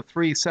three into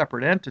three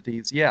separate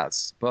entities,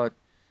 yes, but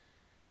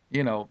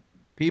you know,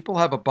 people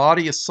have a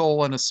body, a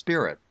soul, and a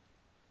spirit,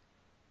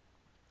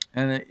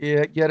 and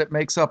yet it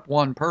makes up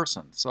one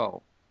person.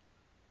 So,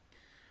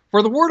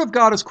 for the word of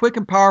God is quick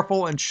and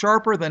powerful and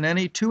sharper than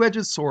any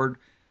two-edged sword,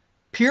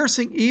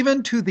 piercing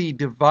even to the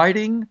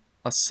dividing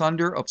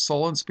asunder of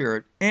soul and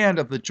spirit, and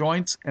of the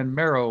joints and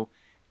marrow,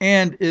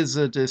 and is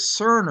a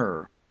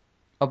discerner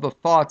of the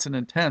thoughts and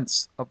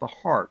intents of the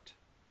heart.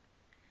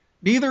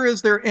 Neither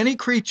is there any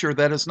creature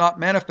that is not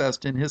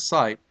manifest in his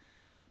sight,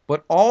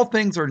 but all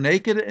things are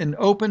naked and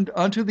opened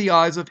unto the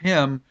eyes of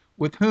him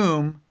with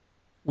whom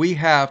we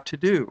have to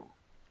do.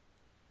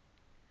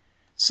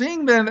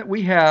 Seeing then that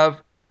we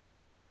have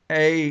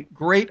a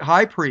great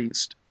high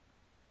priest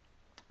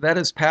that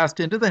has passed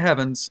into the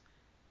heavens,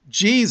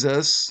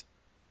 Jesus,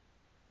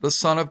 the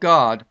Son of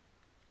God,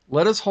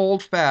 let us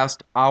hold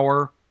fast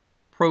our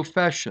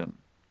profession.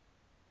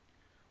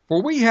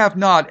 For we have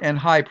not an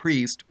high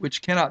priest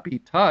which cannot be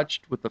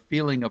touched with the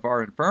feeling of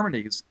our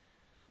infirmities,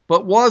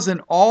 but was in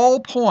all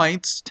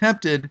points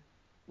tempted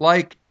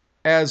like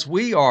as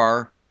we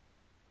are,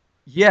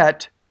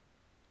 yet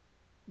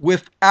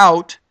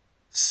without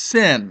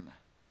sin.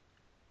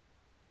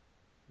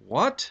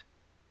 What?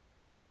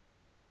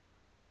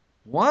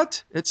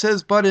 What? It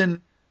says, but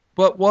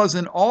was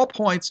in all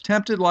points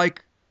tempted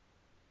like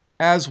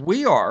as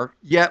we are,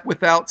 yet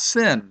without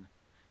sin.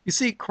 You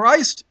see,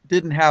 Christ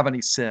didn't have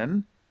any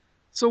sin.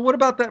 So what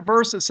about that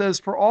verse that says,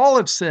 for all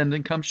have sinned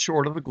and come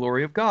short of the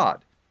glory of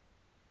God?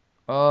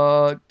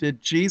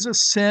 Did Jesus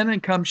sin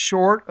and come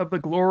short of the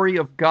glory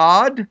of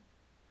God?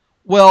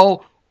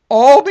 Well,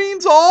 all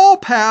means all,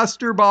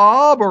 Pastor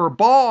Bob, or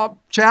Bob,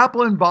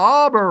 Chaplain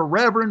Bob, or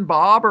Reverend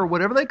Bob, or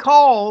whatever they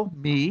call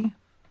me.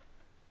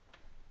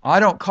 I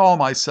don't call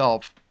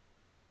myself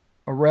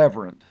a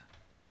reverend.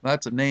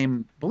 That's a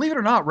name, believe it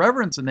or not,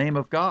 reverend's a name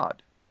of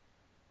God.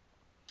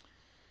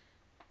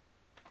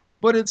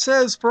 But it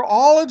says, for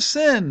all have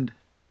sinned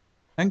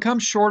and come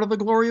short of the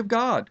glory of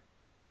God.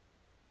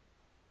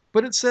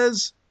 But it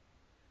says,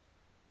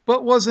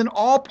 but was in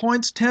all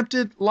points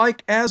tempted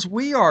like as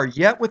we are,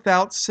 yet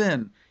without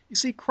sin. You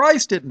see,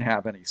 Christ didn't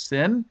have any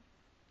sin.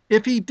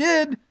 If he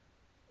did,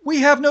 we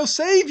have no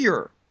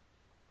Savior.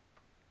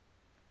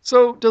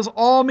 So does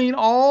all mean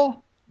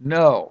all?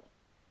 No.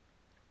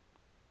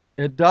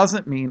 It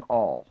doesn't mean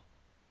all.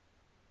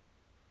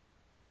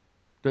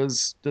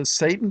 Does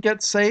Satan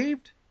get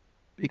saved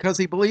because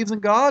he believes in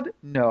God?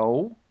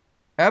 No,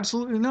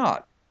 absolutely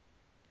not.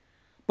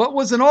 But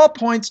was in all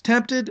points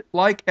tempted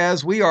like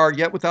as we are,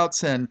 yet without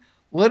sin.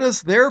 Let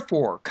us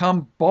therefore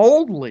come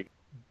boldly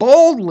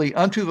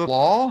unto the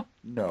law?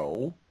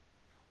 No.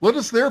 Let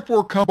us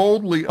therefore come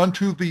boldly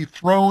unto the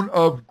throne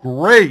of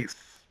grace,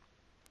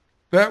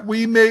 that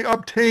we may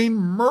obtain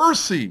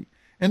mercy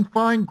and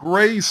find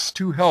grace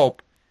to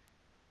help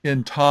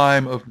in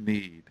time of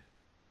need.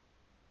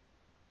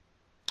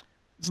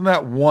 Isn't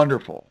that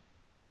wonderful?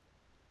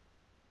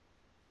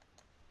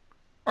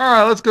 All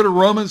right, let's go to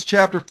Romans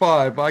chapter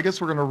 5. I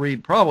guess we're going to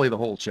read probably the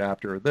whole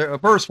chapter.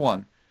 Verse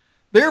 1.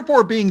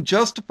 Therefore, being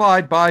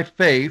justified by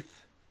faith,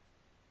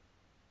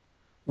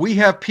 we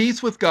have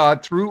peace with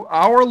God through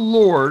our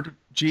Lord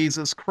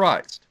Jesus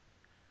Christ,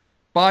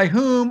 by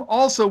whom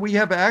also we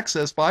have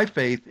access by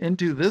faith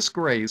into this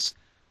grace,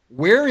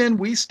 wherein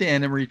we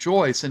stand and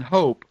rejoice in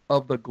hope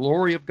of the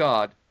glory of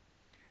God.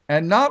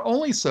 And not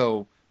only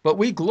so, but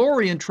we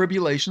glory in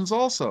tribulations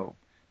also,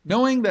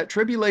 knowing that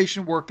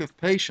tribulation worketh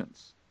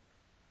patience,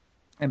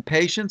 and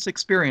patience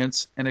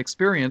experience, and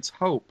experience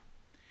hope.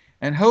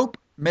 And hope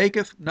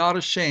maketh not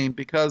ashamed,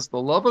 because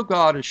the love of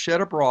God is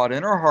shed abroad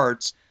in our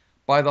hearts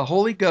by the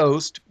Holy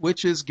Ghost,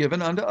 which is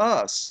given unto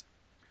us.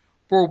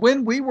 For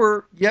when we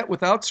were yet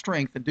without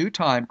strength, in due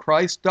time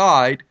Christ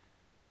died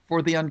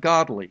for the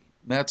ungodly.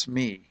 That's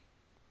me.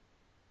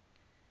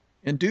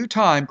 In due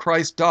time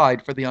Christ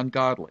died for the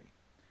ungodly.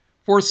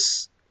 For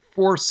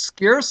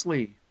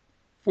scarcely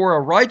for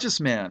a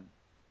righteous man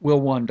will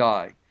one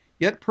die,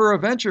 yet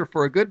peradventure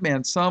for a good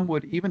man some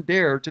would even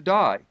dare to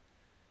die.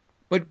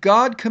 But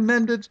God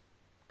commendeth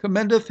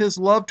his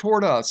love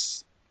toward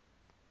us,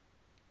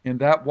 in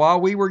that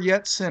while we were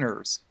yet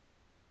sinners,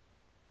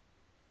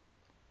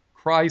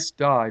 Christ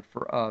died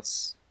for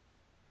us.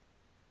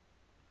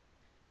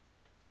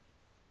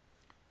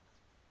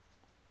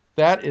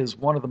 That is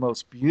one of the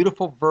most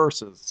beautiful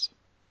verses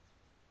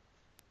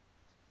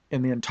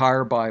in the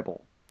entire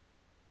Bible.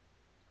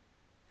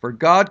 For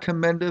God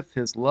commendeth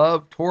his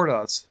love toward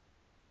us,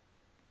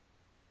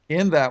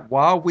 in that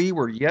while we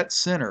were yet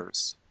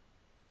sinners,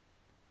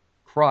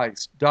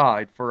 Christ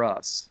died for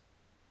us.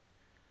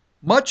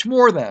 Much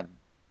more then,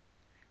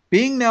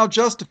 being now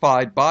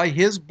justified by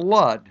his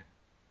blood,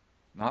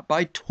 not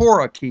by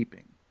Torah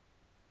keeping,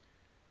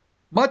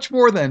 much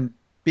more then,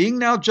 being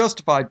now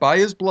justified by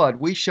his blood,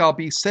 we shall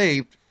be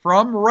saved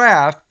from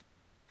wrath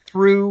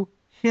through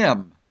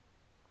him.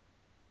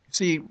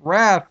 See,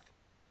 wrath,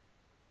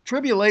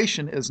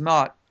 tribulation is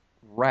not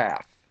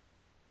wrath.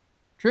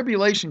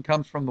 Tribulation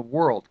comes from the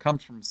world,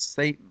 comes from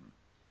Satan.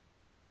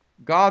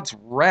 God's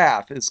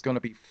wrath is going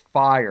to be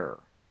fire,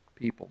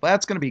 people.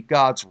 That's going to be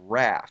God's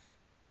wrath.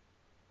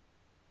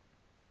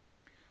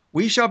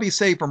 We shall be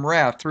saved from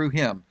wrath through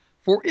him.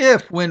 For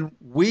if, when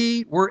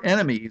we were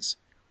enemies,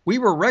 we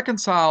were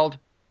reconciled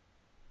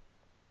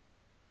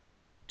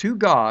to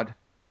God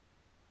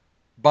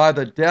by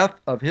the death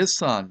of his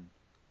Son,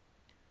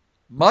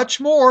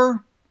 much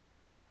more,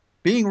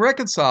 being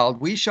reconciled,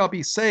 we shall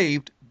be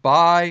saved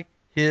by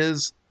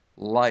his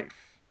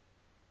life.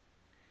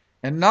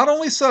 And not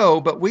only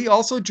so, but we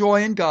also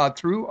joy in God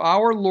through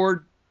our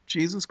Lord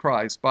Jesus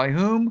Christ, by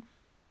whom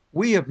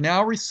we have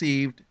now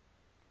received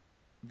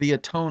the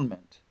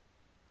atonement.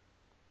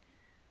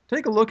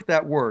 Take a look at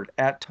that word,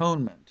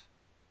 atonement.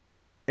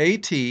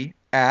 A-T,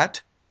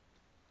 at,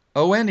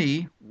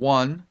 O-N-E,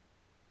 one,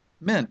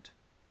 ment.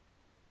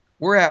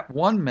 We're at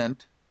one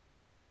ment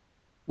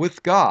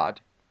with God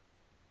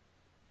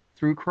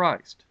through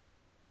Christ.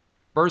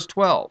 Verse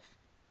 12.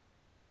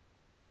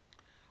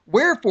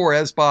 Wherefore,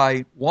 as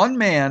by one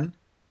man,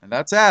 and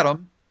that's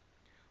Adam,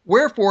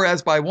 wherefore,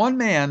 as by one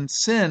man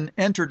sin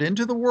entered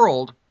into the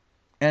world,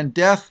 and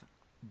death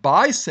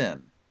by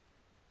sin,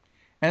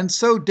 and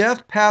so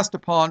death passed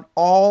upon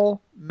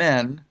all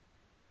men,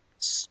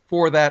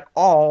 for that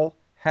all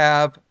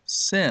have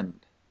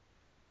sinned.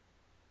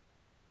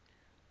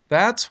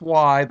 That's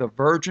why the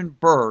virgin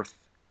birth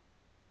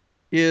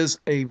is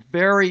a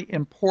very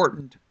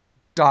important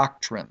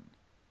doctrine.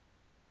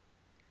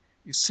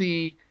 You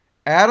see,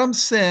 Adam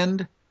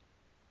sinned,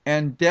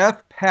 and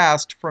death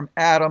passed from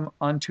Adam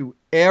unto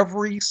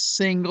every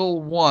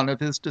single one of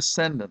his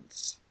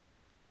descendants.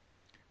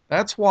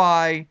 That's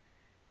why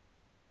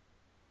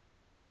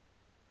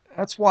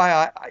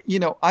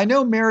I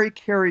know Mary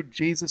carried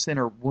Jesus in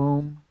her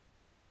womb,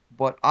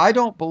 but I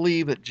don't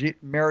believe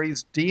that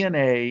Mary's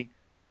DNA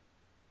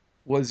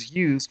was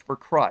used for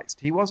Christ.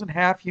 He wasn't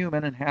half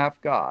human and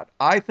half God.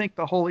 I think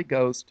the Holy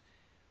Ghost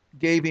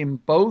gave him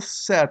both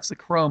sets of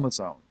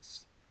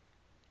chromosomes.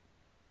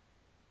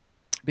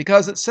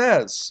 Because it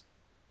says,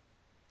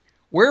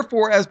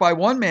 wherefore, as by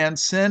one man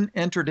sin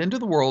entered into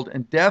the world,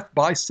 and death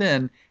by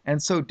sin,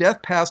 and so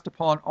death passed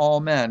upon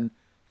all men,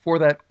 for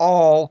that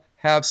all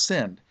have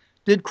sinned.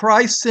 Did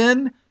Christ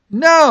sin?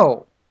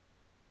 No.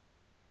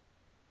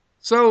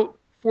 So,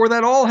 for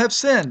that all have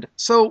sinned.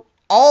 So,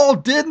 all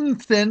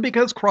didn't sin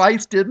because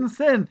Christ didn't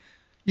sin.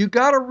 You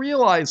got to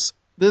realize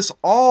this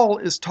all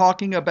is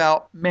talking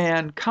about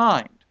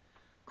mankind.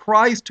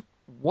 Christ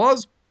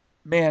was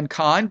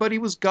mankind, but he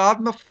was God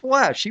in the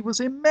flesh. He was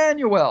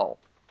Emmanuel.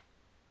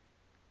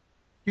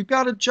 You've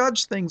got to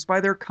judge things by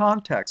their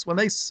context.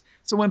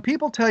 So when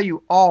people tell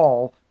you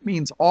all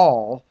means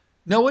all,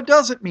 no, it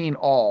doesn't mean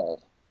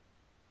all.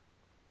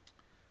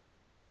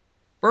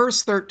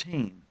 Verse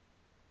 13.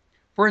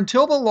 For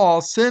until the law,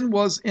 sin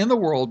was in the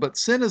world, but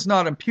sin is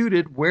not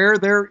imputed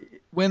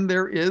when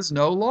there is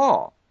no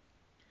law.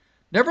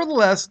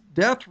 Nevertheless,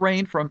 death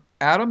reigned from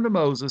Adam to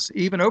Moses,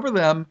 even over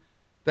them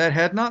that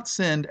had not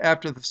sinned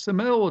after the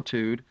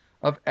similitude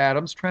of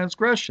Adam's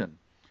transgression,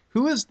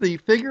 who is the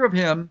figure of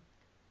him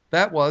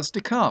that was to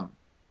come.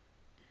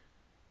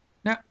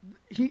 Now,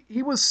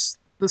 he was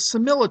the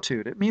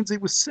similitude. It means he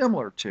was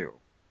similar to.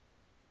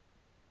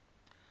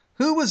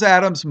 Who was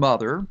Adam's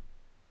mother?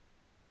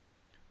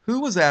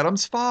 Who was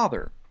Adam's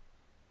father?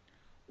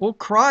 Well,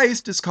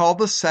 Christ is called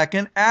the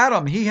second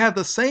Adam. He had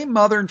the same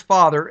mother and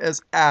father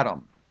as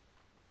Adam.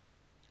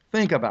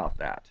 Think about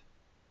that.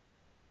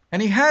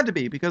 And he had to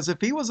be, because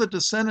if he was a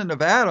descendant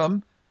of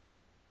Adam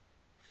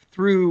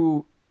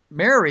through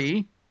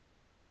Mary,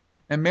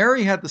 and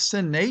Mary had the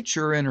sin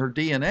nature in her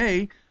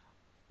DNA,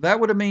 that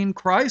would have mean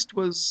Christ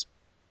was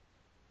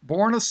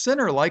born a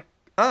sinner like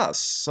us.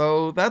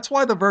 So that's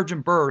why the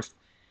virgin birth,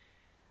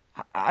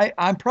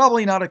 I'm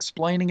probably not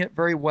explaining it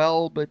very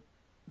well, but,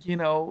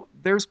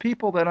 there's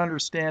people that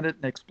understand it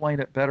and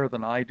explain it better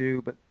than I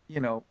do. But,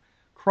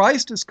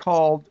 Christ is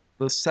called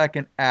the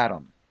second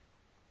Adam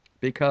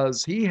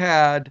because he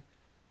had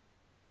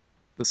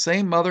the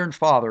same mother and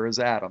father as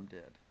Adam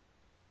did.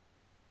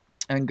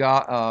 And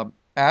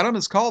Adam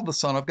is called the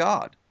Son of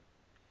God.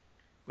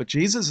 But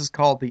Jesus is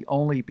called the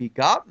only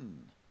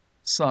begotten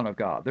Son of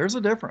God. There's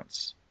a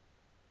difference.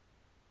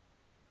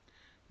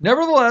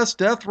 Nevertheless,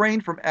 death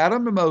reigned from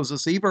Adam to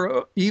Moses,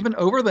 even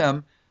over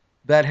them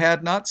that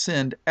had not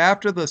sinned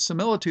after the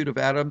similitude of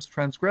Adam's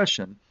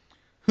transgression,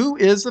 who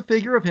is the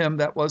figure of him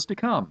that was to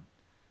come.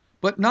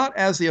 But not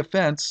as the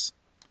offense,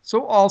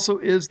 so also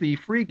is the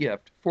free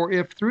gift. For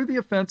if through the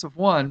offense of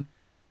one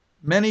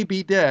many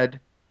be dead,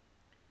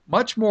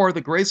 much more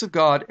the grace of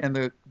God and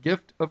the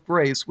gift of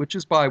grace, which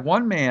is by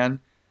one man,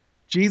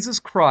 Jesus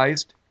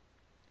Christ,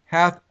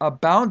 hath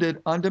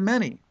abounded unto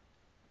many.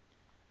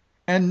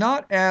 And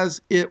not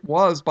as it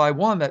was by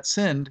one that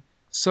sinned,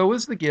 so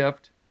is the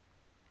gift.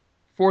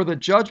 For the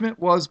judgment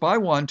was by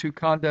one to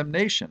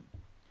condemnation,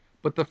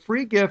 but the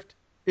free gift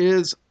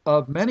is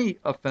of many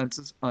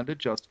offenses unto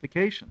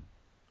justification.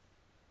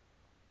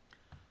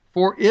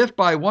 For if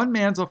by one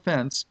man's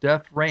offense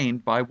death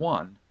reigned by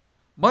one,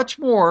 much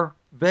more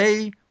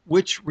they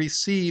which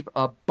receive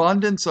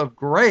abundance of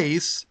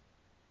grace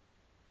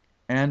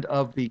and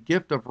of the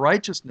gift of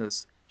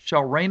righteousness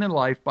shall reign in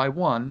life by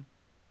one,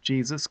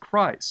 Jesus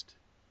Christ.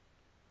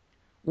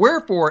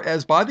 Wherefore,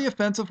 as by the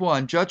offense of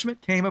one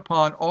judgment came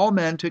upon all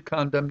men to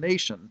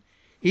condemnation,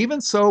 even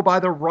so by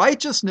the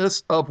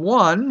righteousness of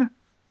one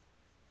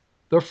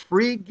the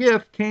free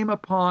gift came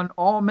upon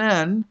all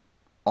men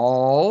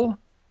unto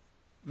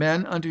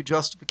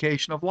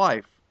justification of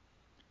life.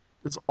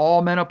 Does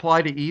all men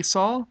apply to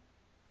Esau?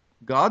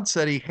 God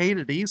said he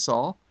hated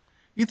Esau.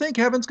 You think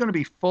heaven's going to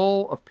be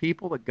full of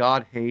people that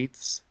God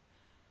hates?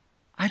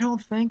 I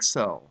don't think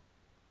so.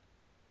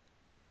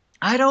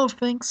 I don't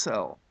think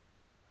so.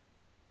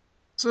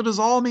 So does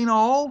all mean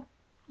all?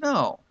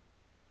 No.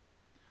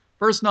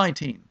 Verse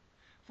 19.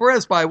 For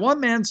as by one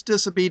man's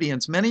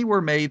disobedience many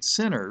were made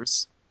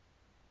sinners,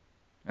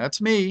 that's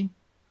me,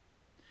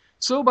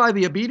 so by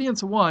the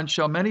obedience of one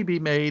shall many be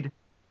made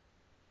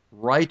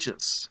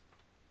righteous.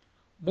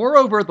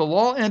 Moreover, the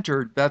law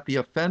entered that the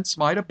offense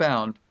might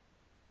abound,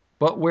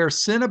 but where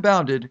sin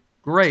abounded,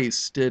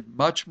 grace did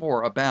much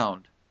more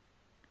abound.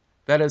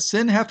 That as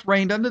sin hath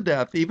reigned unto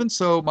death, even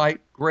so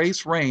might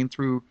grace reign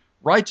through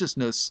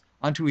righteousness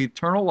unto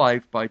eternal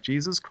life by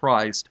Jesus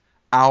Christ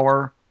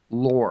our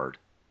Lord.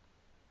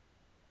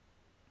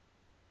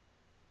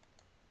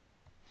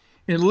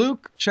 In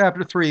Luke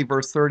chapter 3,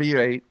 verse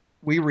 38,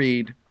 we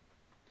read,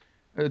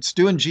 it's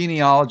doing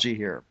genealogy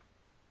here,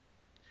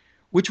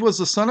 which was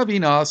the son of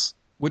Enos,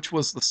 which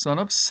was the son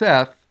of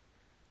Seth,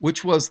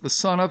 which was the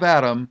son of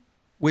Adam,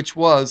 which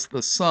was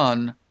the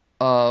son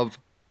of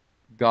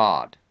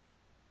God.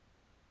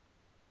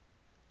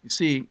 You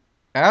see,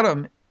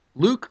 Adam,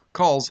 Luke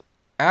calls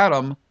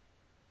Adam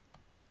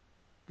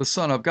the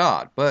son of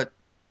God, but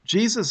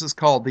Jesus is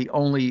called the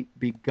only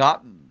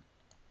begotten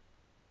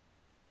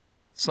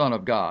Son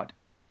of God.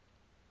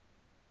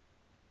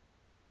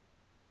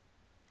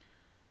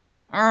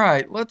 All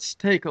right, let's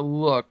take a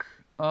look.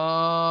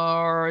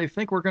 I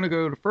think we're going to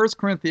go to 1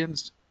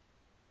 Corinthians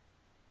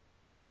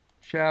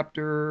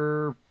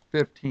chapter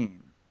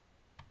 15.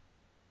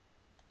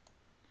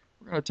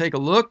 We're going to take a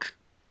look.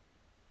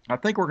 I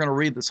think we're going to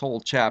read this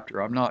whole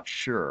chapter. I'm not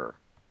sure.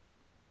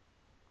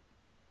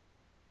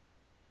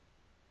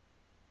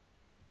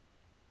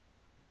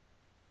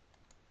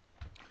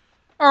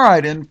 All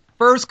right, in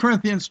 1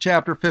 Corinthians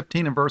chapter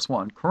 15 and verse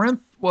 1,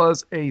 Corinth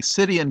was a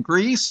city in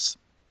Greece.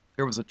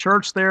 There was a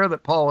church there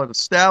that Paul had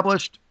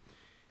established,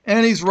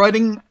 and he's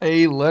writing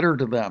a letter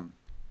to them.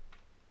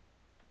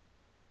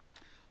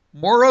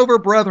 Moreover,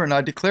 brethren,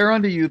 I declare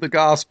unto you the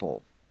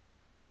gospel,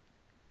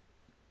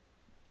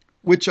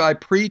 which I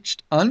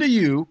preached unto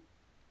you,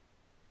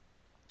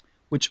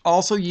 which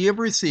also ye have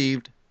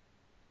received,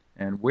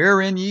 and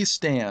wherein ye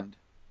stand,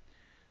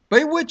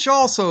 by which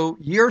also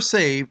ye are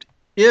saved,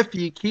 if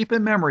ye keep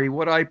in memory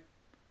what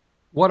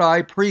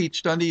I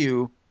preached unto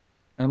you,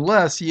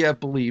 unless ye have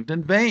believed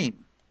in vain.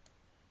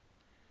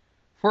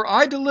 For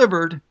I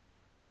delivered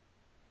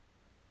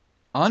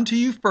unto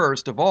you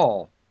first of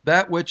all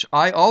that which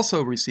I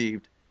also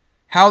received,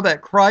 how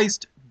that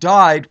Christ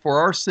died for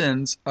our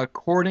sins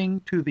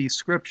according to the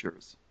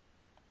Scriptures,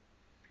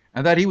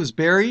 and that he was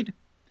buried,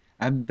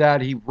 and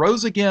that he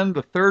rose again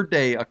the third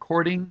day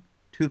according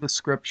to the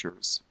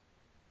Scriptures.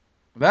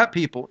 That,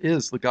 people,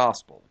 is the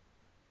gospel.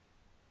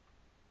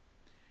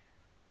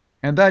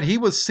 And that he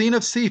was seen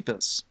of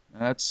Cephas,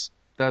 that's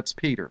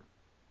Peter,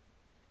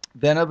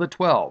 then of the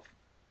 12.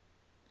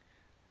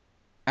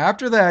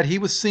 After that he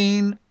was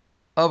seen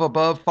of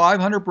above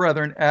 500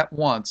 brethren at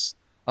once,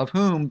 of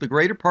whom the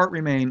greater part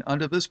remain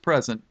unto this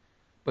present,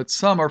 but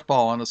some are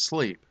fallen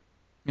asleep.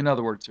 In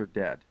other words, are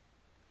dead.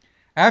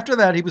 After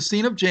that he was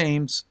seen of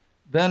James,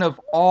 then of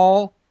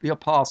all the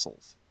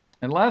apostles.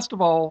 And last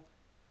of all,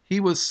 he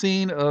was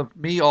seen of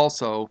me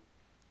also,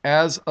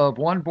 as of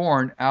one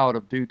born out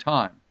of due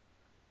time.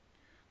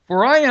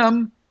 For I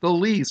am the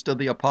least of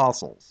the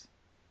apostles.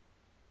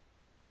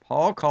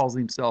 Paul calls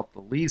himself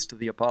the least of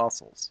the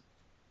apostles.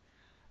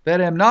 That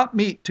am not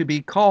meet to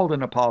be called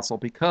an apostle,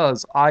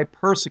 because I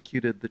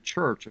persecuted the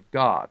church of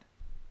God.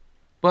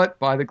 But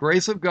by the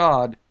grace of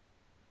God,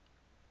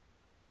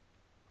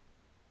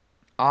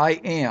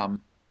 I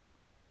am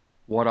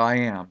what I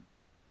am.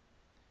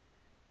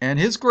 And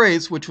his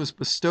grace which was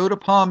bestowed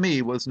upon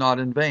me was not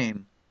in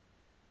vain,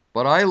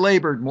 but I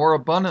labored more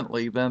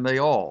abundantly than they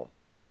all.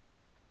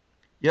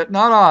 Yet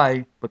not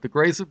I, but the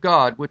grace of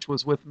God which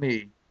was with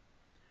me.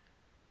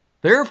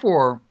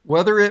 Therefore,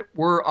 whether it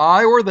were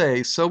I or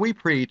they, so we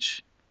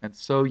preach, and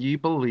so ye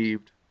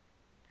believed.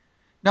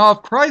 Now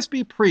if Christ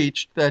be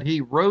preached that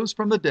he rose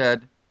from the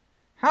dead,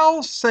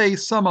 how say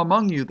some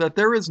among you that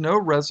there is no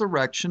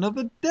resurrection of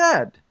the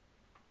dead?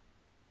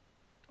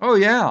 Oh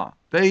yeah,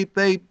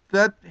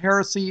 that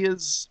heresy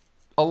is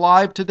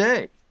alive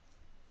today.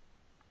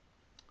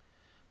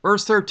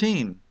 Verse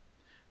 13,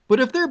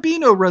 but if there be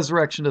no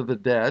resurrection of the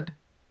dead,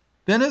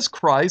 then is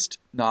Christ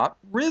not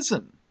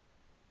risen?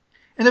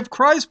 And if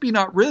Christ be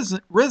not risen,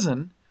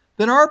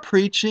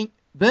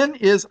 then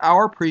is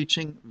our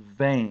preaching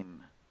vain,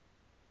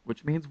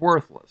 which means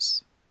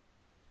worthless.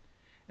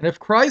 And if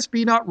Christ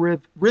be not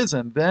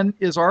risen, then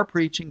is our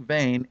preaching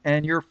vain,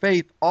 and your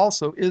faith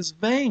also is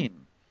vain.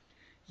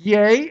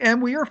 Yea,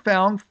 and we are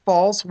found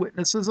false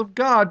witnesses of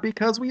God,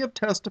 because we have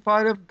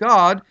testified of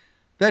God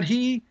that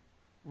he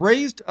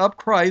raised up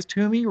Christ,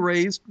 whom he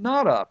raised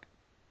not up,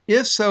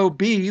 if so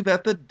be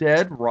that the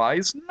dead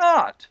rise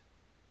not.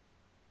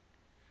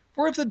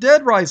 For if the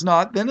dead rise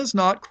not, then is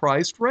not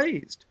Christ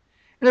raised.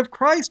 And if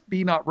Christ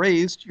be not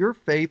raised, your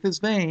faith is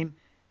vain,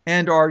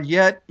 and are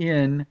yet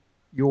in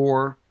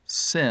your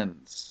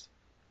sins.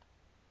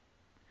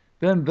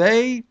 Then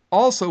they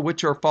also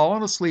which are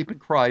fallen asleep in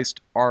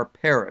Christ are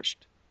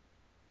perished.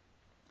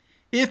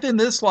 If in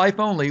this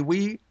life only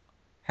we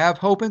have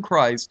hope in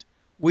Christ,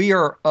 we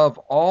are of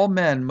all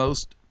men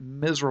most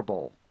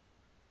miserable.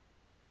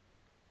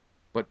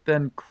 But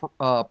then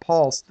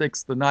Paul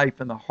sticks the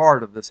knife in the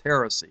heart of this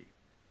heresy.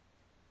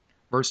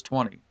 Verse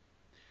 20.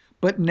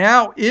 But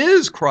now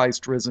is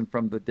Christ risen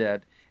from the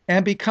dead,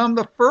 and become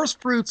the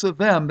firstfruits of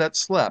them that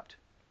slept.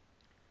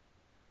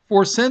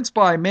 For since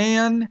by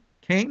man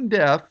came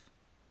death,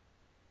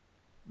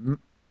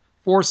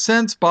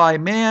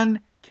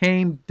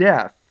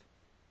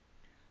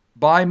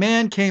 by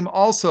man came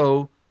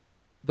also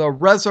the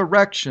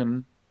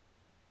resurrection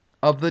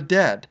of the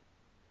dead.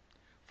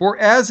 For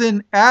as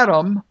in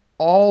Adam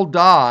all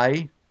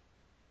die,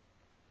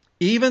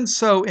 even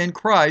so in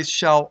Christ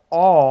shall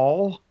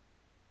all.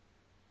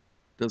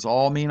 Does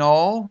all mean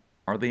all?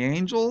 Are the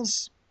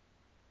angels?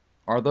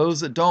 Are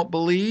those that don't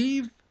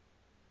believe?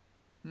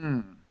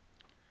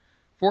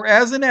 For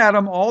as in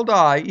Adam all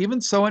die, even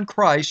so in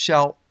Christ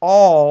shall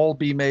all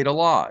be made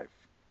alive.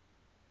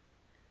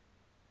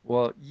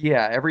 Well,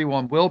 yeah,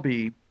 everyone will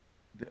be.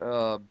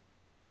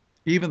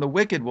 Even the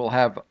wicked will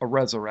have a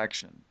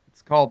resurrection.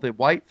 It's called the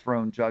white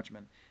throne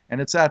judgment,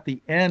 and it's at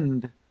the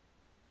end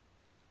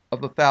of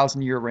the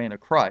 1,000-year reign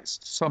of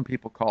Christ. Some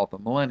people call it the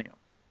millennium.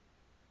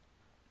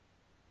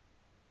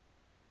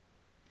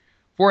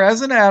 For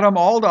as in Adam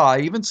all die,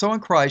 even so in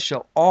Christ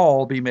shall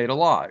all be made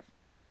alive.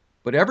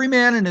 But every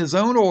man in his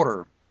own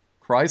order,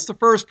 Christ the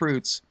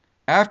firstfruits,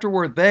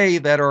 afterward they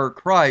that are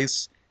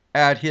Christ's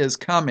at his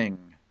coming.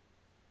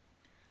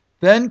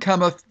 Then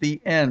cometh the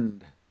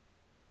end.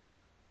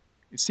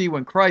 You see,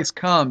 when Christ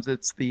comes,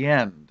 it's the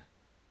end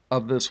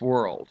of this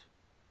world.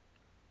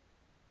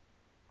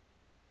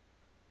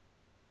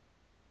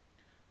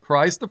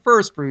 Christ the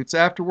firstfruits,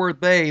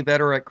 afterward they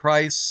that are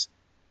Christ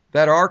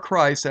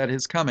at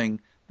his coming.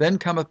 Then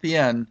cometh the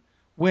end,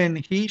 when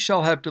he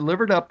shall have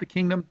delivered up the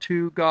kingdom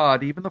to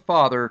God, even the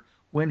Father,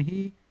 when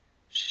he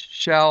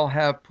shall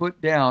have put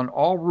down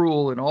all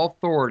rule and all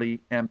authority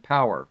and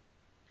power.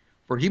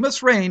 For he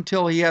must reign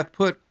till he hath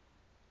put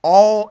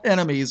all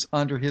enemies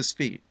under his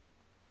feet.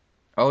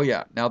 Oh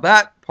yeah, now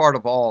that part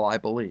of all I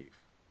believe.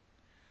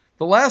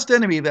 The last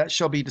enemy that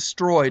shall be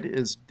destroyed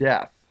is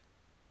death.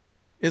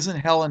 Isn't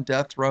hell and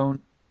death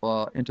thrown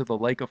into the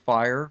lake of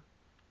fire?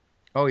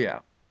 Oh yeah.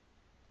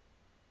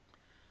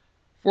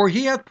 For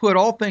he hath put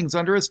all things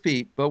under his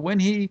feet, but when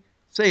he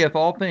saith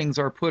all things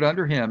are put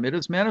under him, it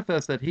is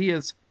manifest that he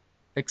is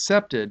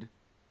accepted,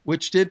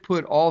 which did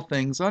put all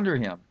things under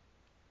him.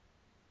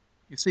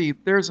 You see,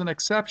 there's an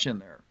exception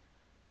there.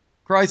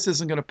 Christ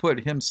isn't going to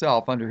put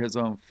himself under his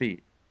own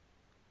feet.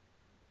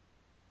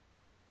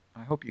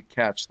 I hope you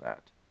catch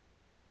that.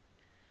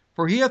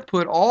 For he hath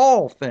put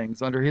all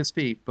things under his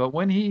feet, but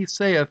when he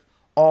saith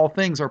all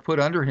things are put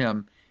under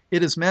him,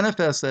 it is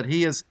manifest that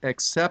he is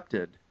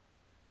accepted,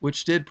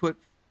 which did put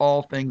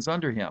all things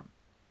under him.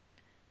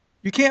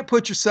 You can't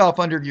put yourself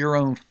under your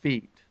own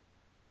feet.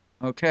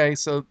 Okay,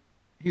 so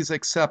he's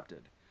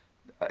accepted.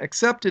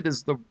 Accepted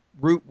is the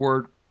root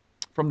word,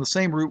 from the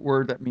same root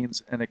word that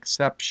means an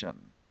exception.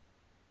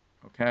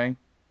 Okay?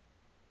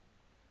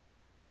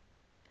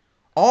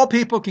 All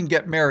people can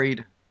get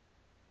married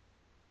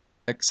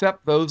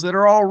except those that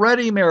are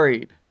already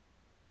married.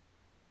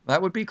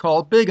 That would be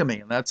called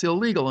bigamy, and that's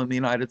illegal in the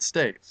United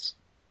States.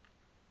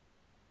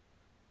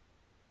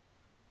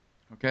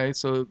 Okay,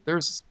 so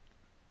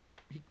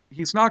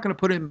he's not going to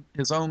put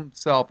his own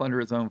self under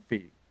his own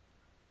feet.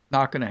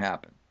 Not going to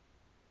happen.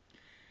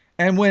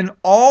 And when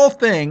all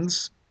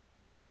things,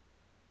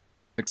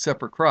 except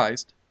for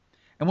Christ,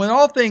 and when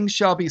all things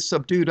shall be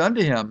subdued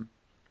unto him,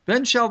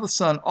 then shall the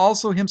Son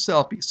also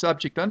himself be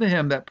subject unto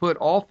him that put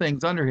all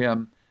things under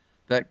him,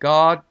 that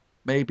God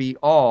may be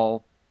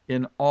all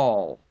in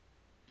all.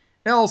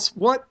 Else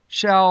what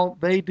shall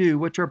they do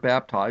which are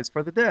baptized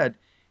for the dead?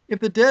 If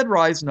the dead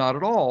rise not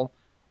at all,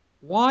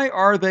 why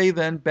are they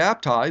then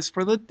baptized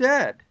for the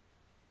dead?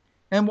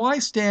 And why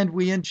stand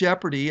we in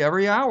jeopardy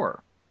every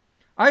hour?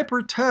 I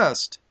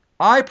protest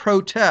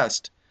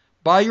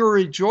by your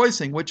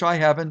rejoicing which I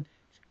have in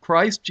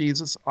Christ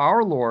Jesus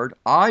our Lord,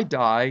 I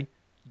die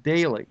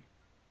daily.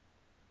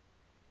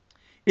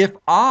 If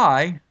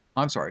after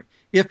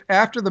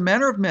the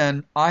manner of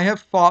men I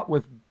have fought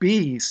with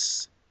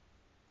beasts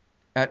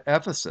at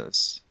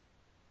Ephesus,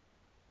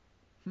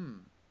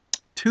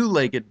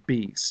 two-legged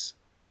beasts.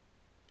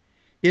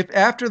 If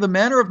after the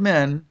manner of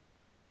men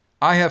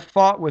I have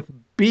fought with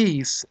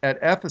beasts at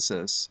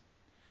Ephesus,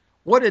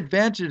 what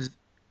advantage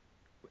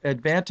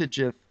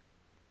advantageth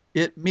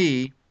it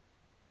me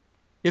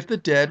if the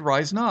dead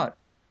rise not?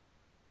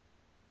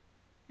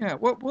 Yeah,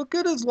 what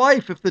good is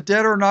life if the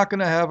dead are not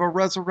going to have a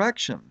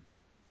resurrection?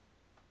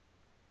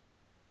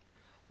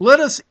 Let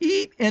us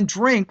eat and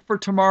drink, for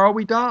tomorrow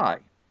we die.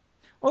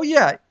 Oh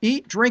yeah,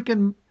 eat, drink,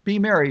 and be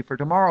merry, for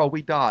tomorrow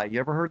we die.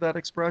 You ever heard that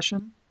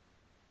expression?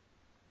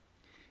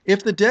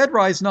 If the dead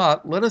rise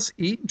not, let us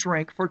eat and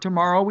drink, for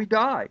tomorrow we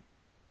die.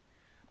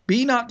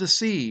 Be not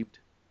deceived.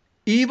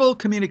 Evil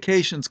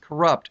communications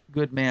corrupt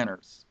good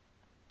manners.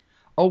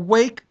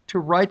 Awake to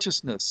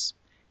righteousness,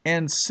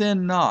 and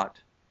sin not,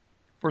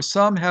 for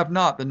some have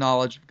not the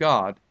knowledge of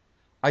God.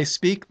 I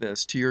speak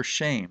this to your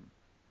shame.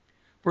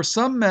 For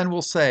some men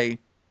will say,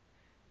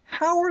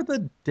 how are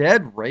the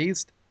dead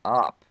raised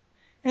up?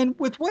 And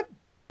with what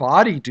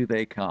body do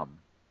they come?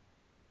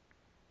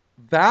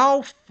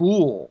 Thou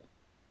fool,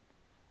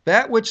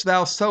 that which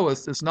thou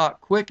sowest is not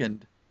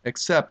quickened,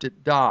 except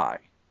it die.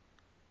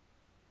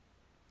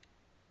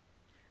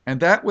 And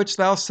that which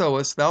thou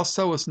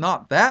sowest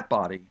not that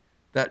body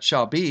that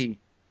shall be,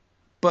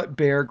 but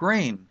bare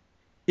grain.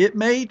 It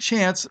may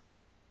chance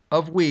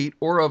of wheat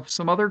or of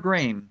some other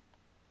grain.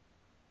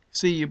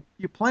 See,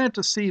 you plant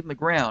a seed in the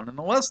ground, and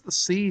unless the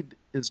seed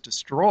is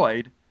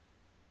destroyed,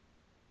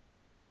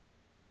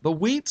 the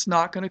wheat's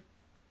not going to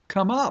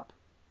come up.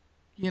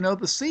 You know,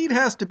 the seed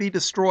has to be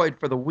destroyed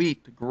for the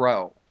wheat to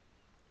grow.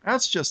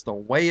 That's just the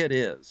way it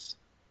is.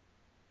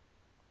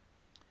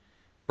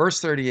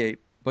 Verse 38,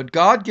 but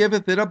God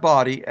giveth it a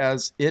body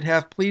as it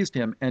hath pleased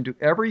him, and to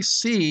every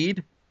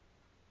seed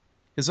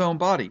his own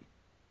body.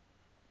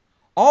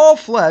 All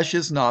flesh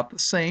is not the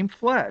same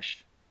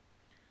flesh,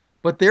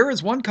 but there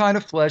is one kind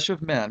of flesh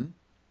of men,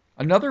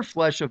 another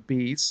flesh of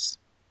beasts,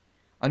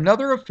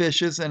 another of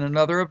fishes, and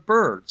another of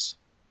birds.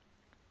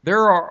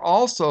 There are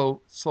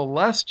also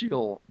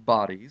celestial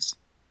bodies.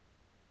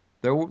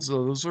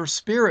 Those are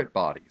spirit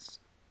bodies.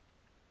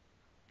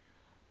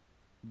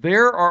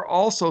 There are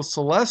also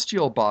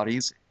celestial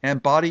bodies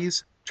and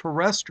bodies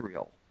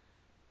terrestrial.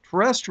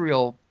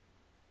 Terrestrial,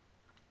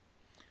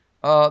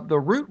 the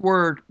root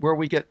word where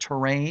we get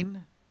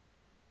terrain,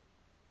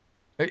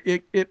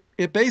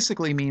 it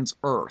basically means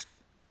earth.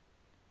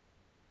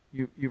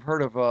 You've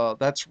heard of,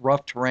 that's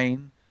rough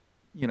terrain.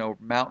 You know,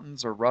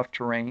 mountains are rough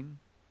terrain.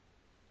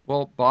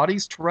 Well,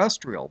 bodies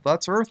terrestrial,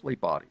 that's earthly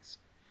bodies.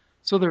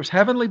 So there's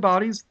heavenly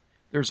bodies,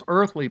 there's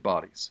earthly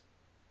bodies.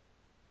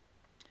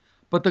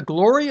 But the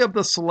glory of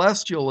the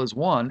celestial is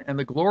one, and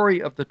the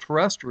glory of the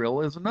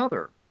terrestrial is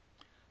another.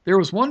 There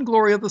is one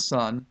glory of the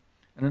sun,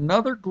 and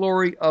another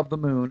glory of the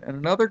moon, and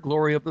another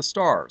glory of the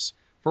stars.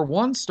 For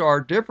one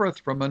star differeth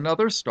from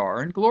another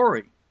star in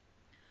glory.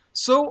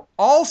 So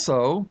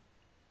also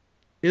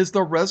is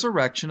the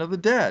resurrection of the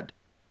dead.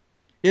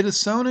 It is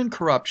sown in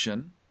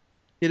corruption,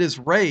 it is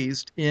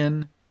raised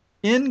in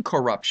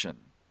incorruption.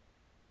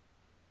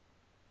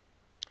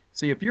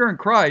 See, if you're in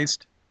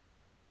Christ,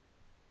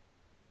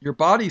 your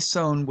body's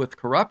sown with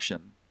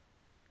corruption,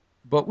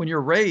 but when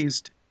you're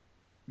raised,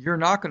 you're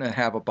not going to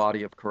have a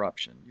body of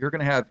corruption. You're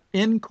going to have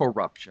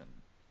incorruption.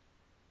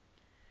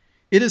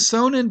 It is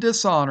sown in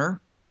dishonor,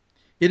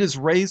 it is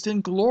raised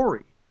in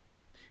glory.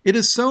 It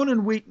is sown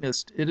in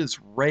weakness, it is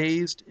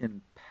raised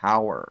in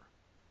power.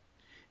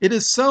 It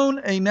is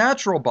sown a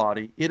natural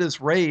body, it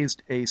is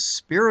raised a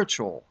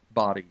spiritual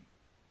body.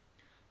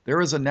 There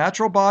is a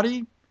natural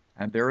body,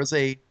 and there is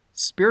a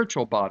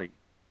spiritual body.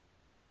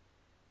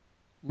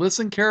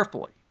 Listen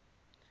carefully.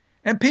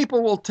 And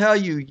people will tell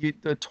you,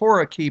 the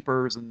Torah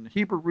keepers and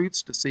Hebrew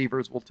roots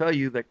deceivers will tell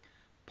you that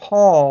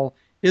Paul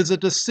is a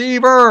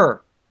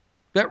deceiver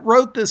that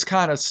wrote this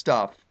kind of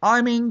stuff.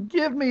 I mean,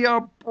 give me a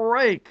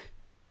break.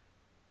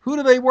 Who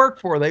do they work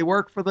for? They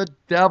work for the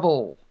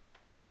devil.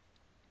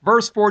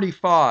 Verse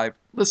 45,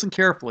 listen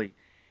carefully.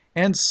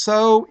 And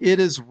so it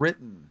is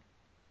written,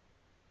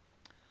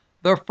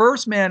 the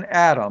first man,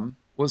 Adam,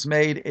 was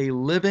made a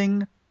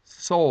living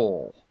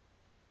soul.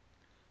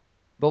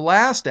 The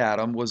last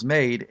Adam was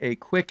made a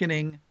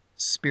quickening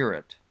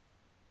spirit.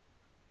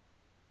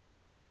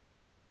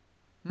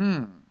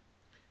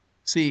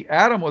 See,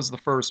 Adam was the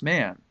first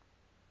man.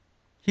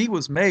 He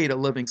was made a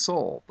living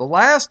soul. The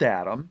last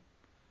Adam,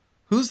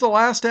 who's the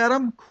last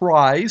Adam?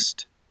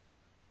 Christ.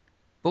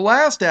 The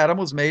last Adam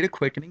was made a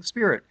quickening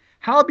spirit.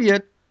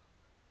 Howbeit,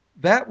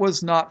 that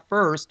was not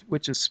first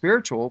which is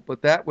spiritual,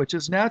 but that which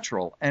is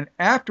natural, and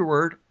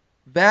afterward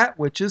that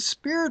which is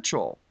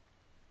spiritual.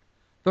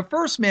 The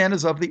first man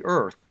is of the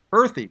earth,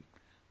 earthy.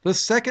 The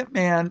second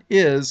man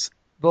is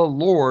the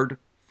Lord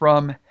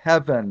from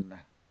heaven.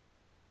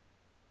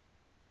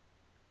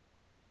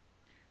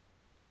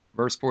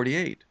 Verse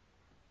 48.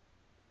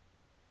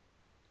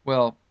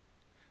 Well,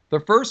 the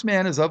first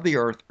man is of the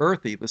earth,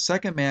 earthy. The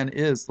second man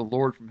is the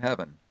Lord from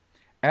heaven.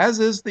 As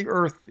is the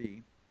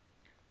earthy,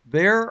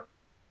 there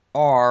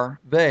are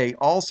they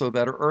also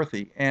that are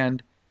earthy,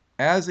 and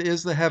as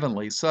is the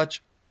heavenly,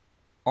 such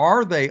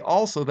are they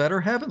also that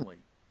are heavenly.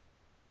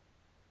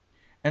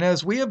 And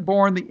as we have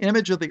borne the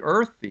image of the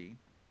earthy,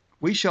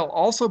 we shall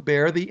also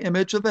bear the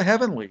image of the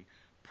heavenly.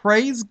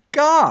 Praise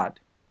God!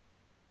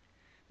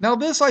 Now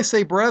this I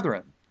say,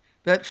 brethren,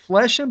 that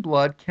flesh and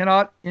blood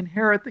cannot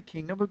inherit the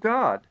kingdom of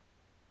God.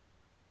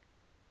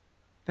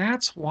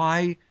 That's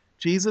why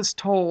Jesus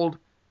told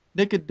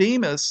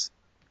Nicodemus,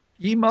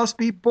 ye must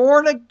be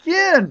born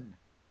again.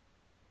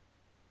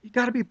 You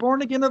got to be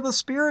born again of the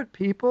Spirit,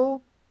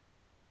 people.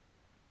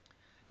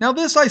 Now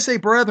this I say,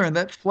 brethren,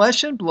 that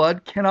flesh and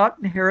blood cannot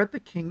inherit the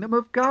kingdom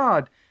of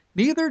God,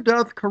 neither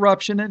doth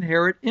corruption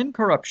inherit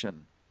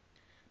incorruption.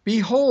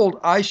 Behold,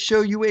 I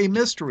show you a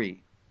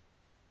mystery.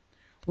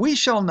 We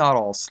shall not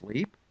all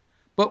sleep,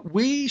 but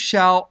we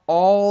shall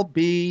all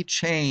be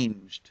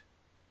changed.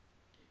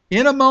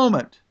 In a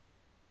moment,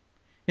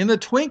 in the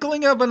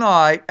twinkling of an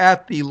eye,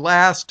 at the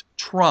last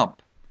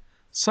trump.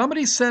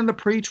 Somebody send the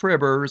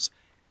pre-tribbers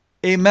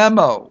a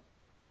memo.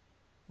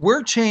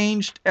 We're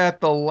changed at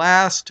the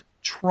last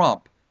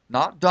trump,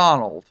 not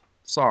Donald.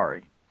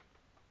 Sorry.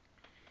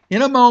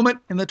 In a moment,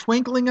 in the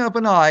twinkling of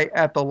an eye,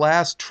 at the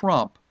last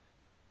trump.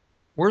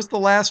 Where's the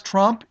last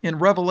trump? In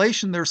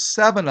Revelation, there's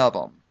 7 of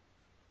them.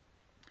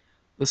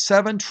 The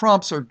 7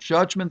 trumps are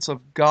judgments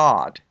of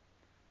God.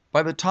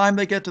 By the time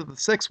they get to the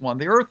 6th one,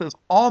 the earth is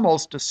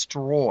almost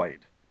destroyed.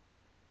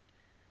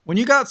 When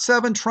you got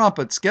 7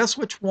 trumpets, guess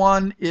which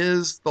one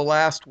is the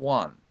last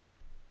one?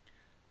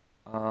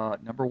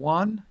 Number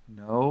 1?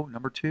 No.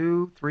 Number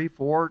 2, 3,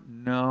 4?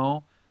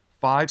 No.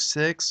 5,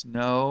 6?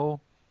 No.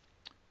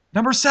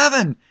 Number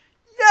 7!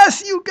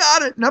 Yes, you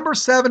got it! Number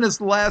 7 is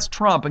the last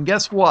trump. And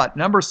guess what?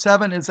 Number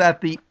 7 is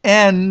at the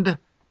end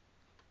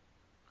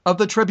of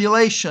the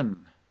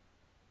tribulation.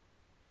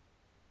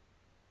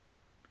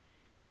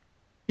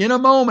 In a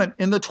moment,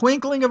 in the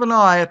twinkling of an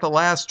eye, at the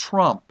last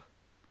trump.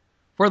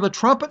 For the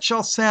trumpet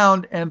shall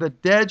sound, and the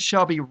dead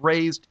shall be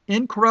raised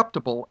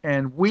incorruptible,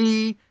 and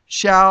we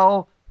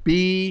shall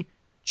be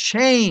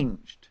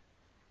changed.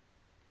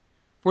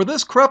 For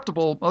this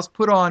corruptible must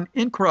put on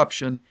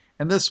incorruption,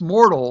 and this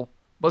mortal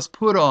must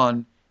put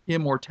on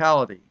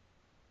immortality.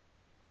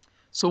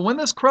 So when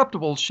this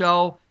corruptible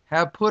shall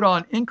have put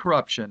on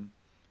incorruption,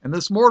 and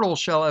this mortal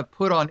shall have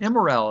put on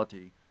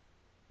immorality,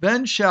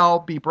 then shall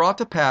be brought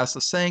to pass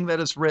the saying that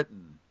is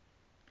written,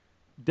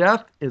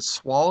 Death is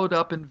swallowed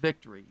up in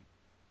victory.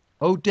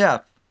 O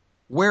death,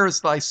 where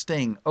is thy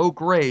sting? O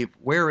grave,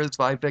 where is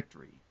thy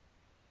victory?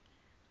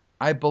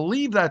 I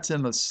believe that's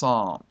in the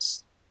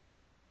Psalms.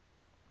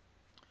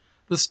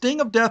 The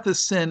sting of death is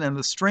sin, and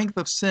the strength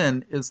of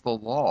sin is the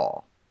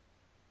law.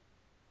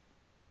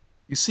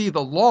 You see,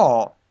 the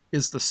law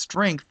is the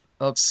strength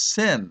of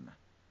sin.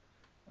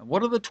 And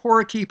what do the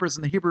Torah keepers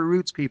and the Hebrew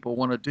roots people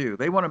want to do?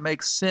 They want to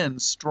make sin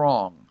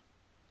strong.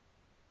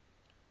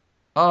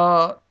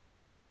 No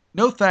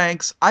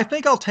thanks. I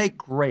think I'll take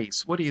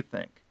grace. What do you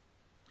think?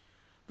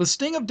 The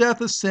sting of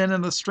death is sin,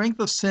 and the strength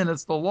of sin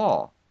is the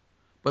law.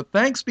 But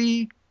thanks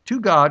be to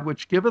God,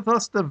 which giveth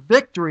us the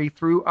victory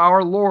through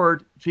our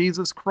Lord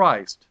Jesus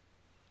Christ.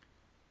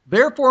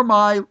 Therefore,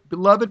 my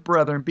beloved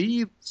brethren, be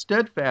ye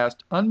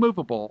steadfast,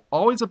 unmovable,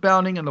 always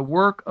abounding in the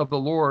work of the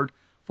Lord,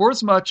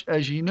 forasmuch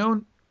as ye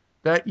know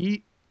that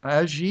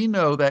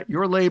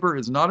your labor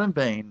is not in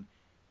vain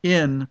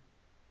in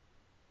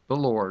the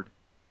Lord.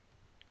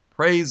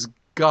 Praise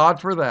God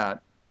for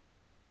that.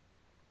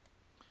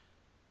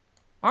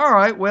 All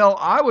right, well,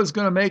 I was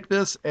going to make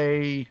this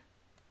a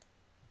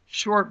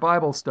short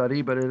Bible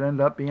study, but it ended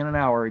up being an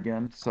hour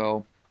again.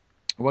 So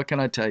what can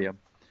I tell you?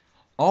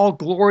 All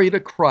glory to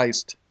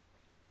Christ,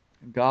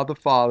 and God the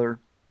Father,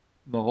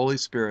 and the Holy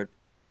Spirit.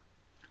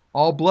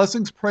 All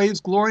blessings, praise,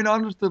 glory, and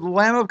honor to the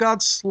Lamb of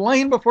God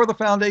slain before the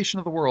foundation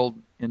of the world.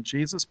 In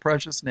Jesus'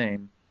 precious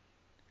name,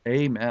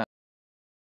 amen.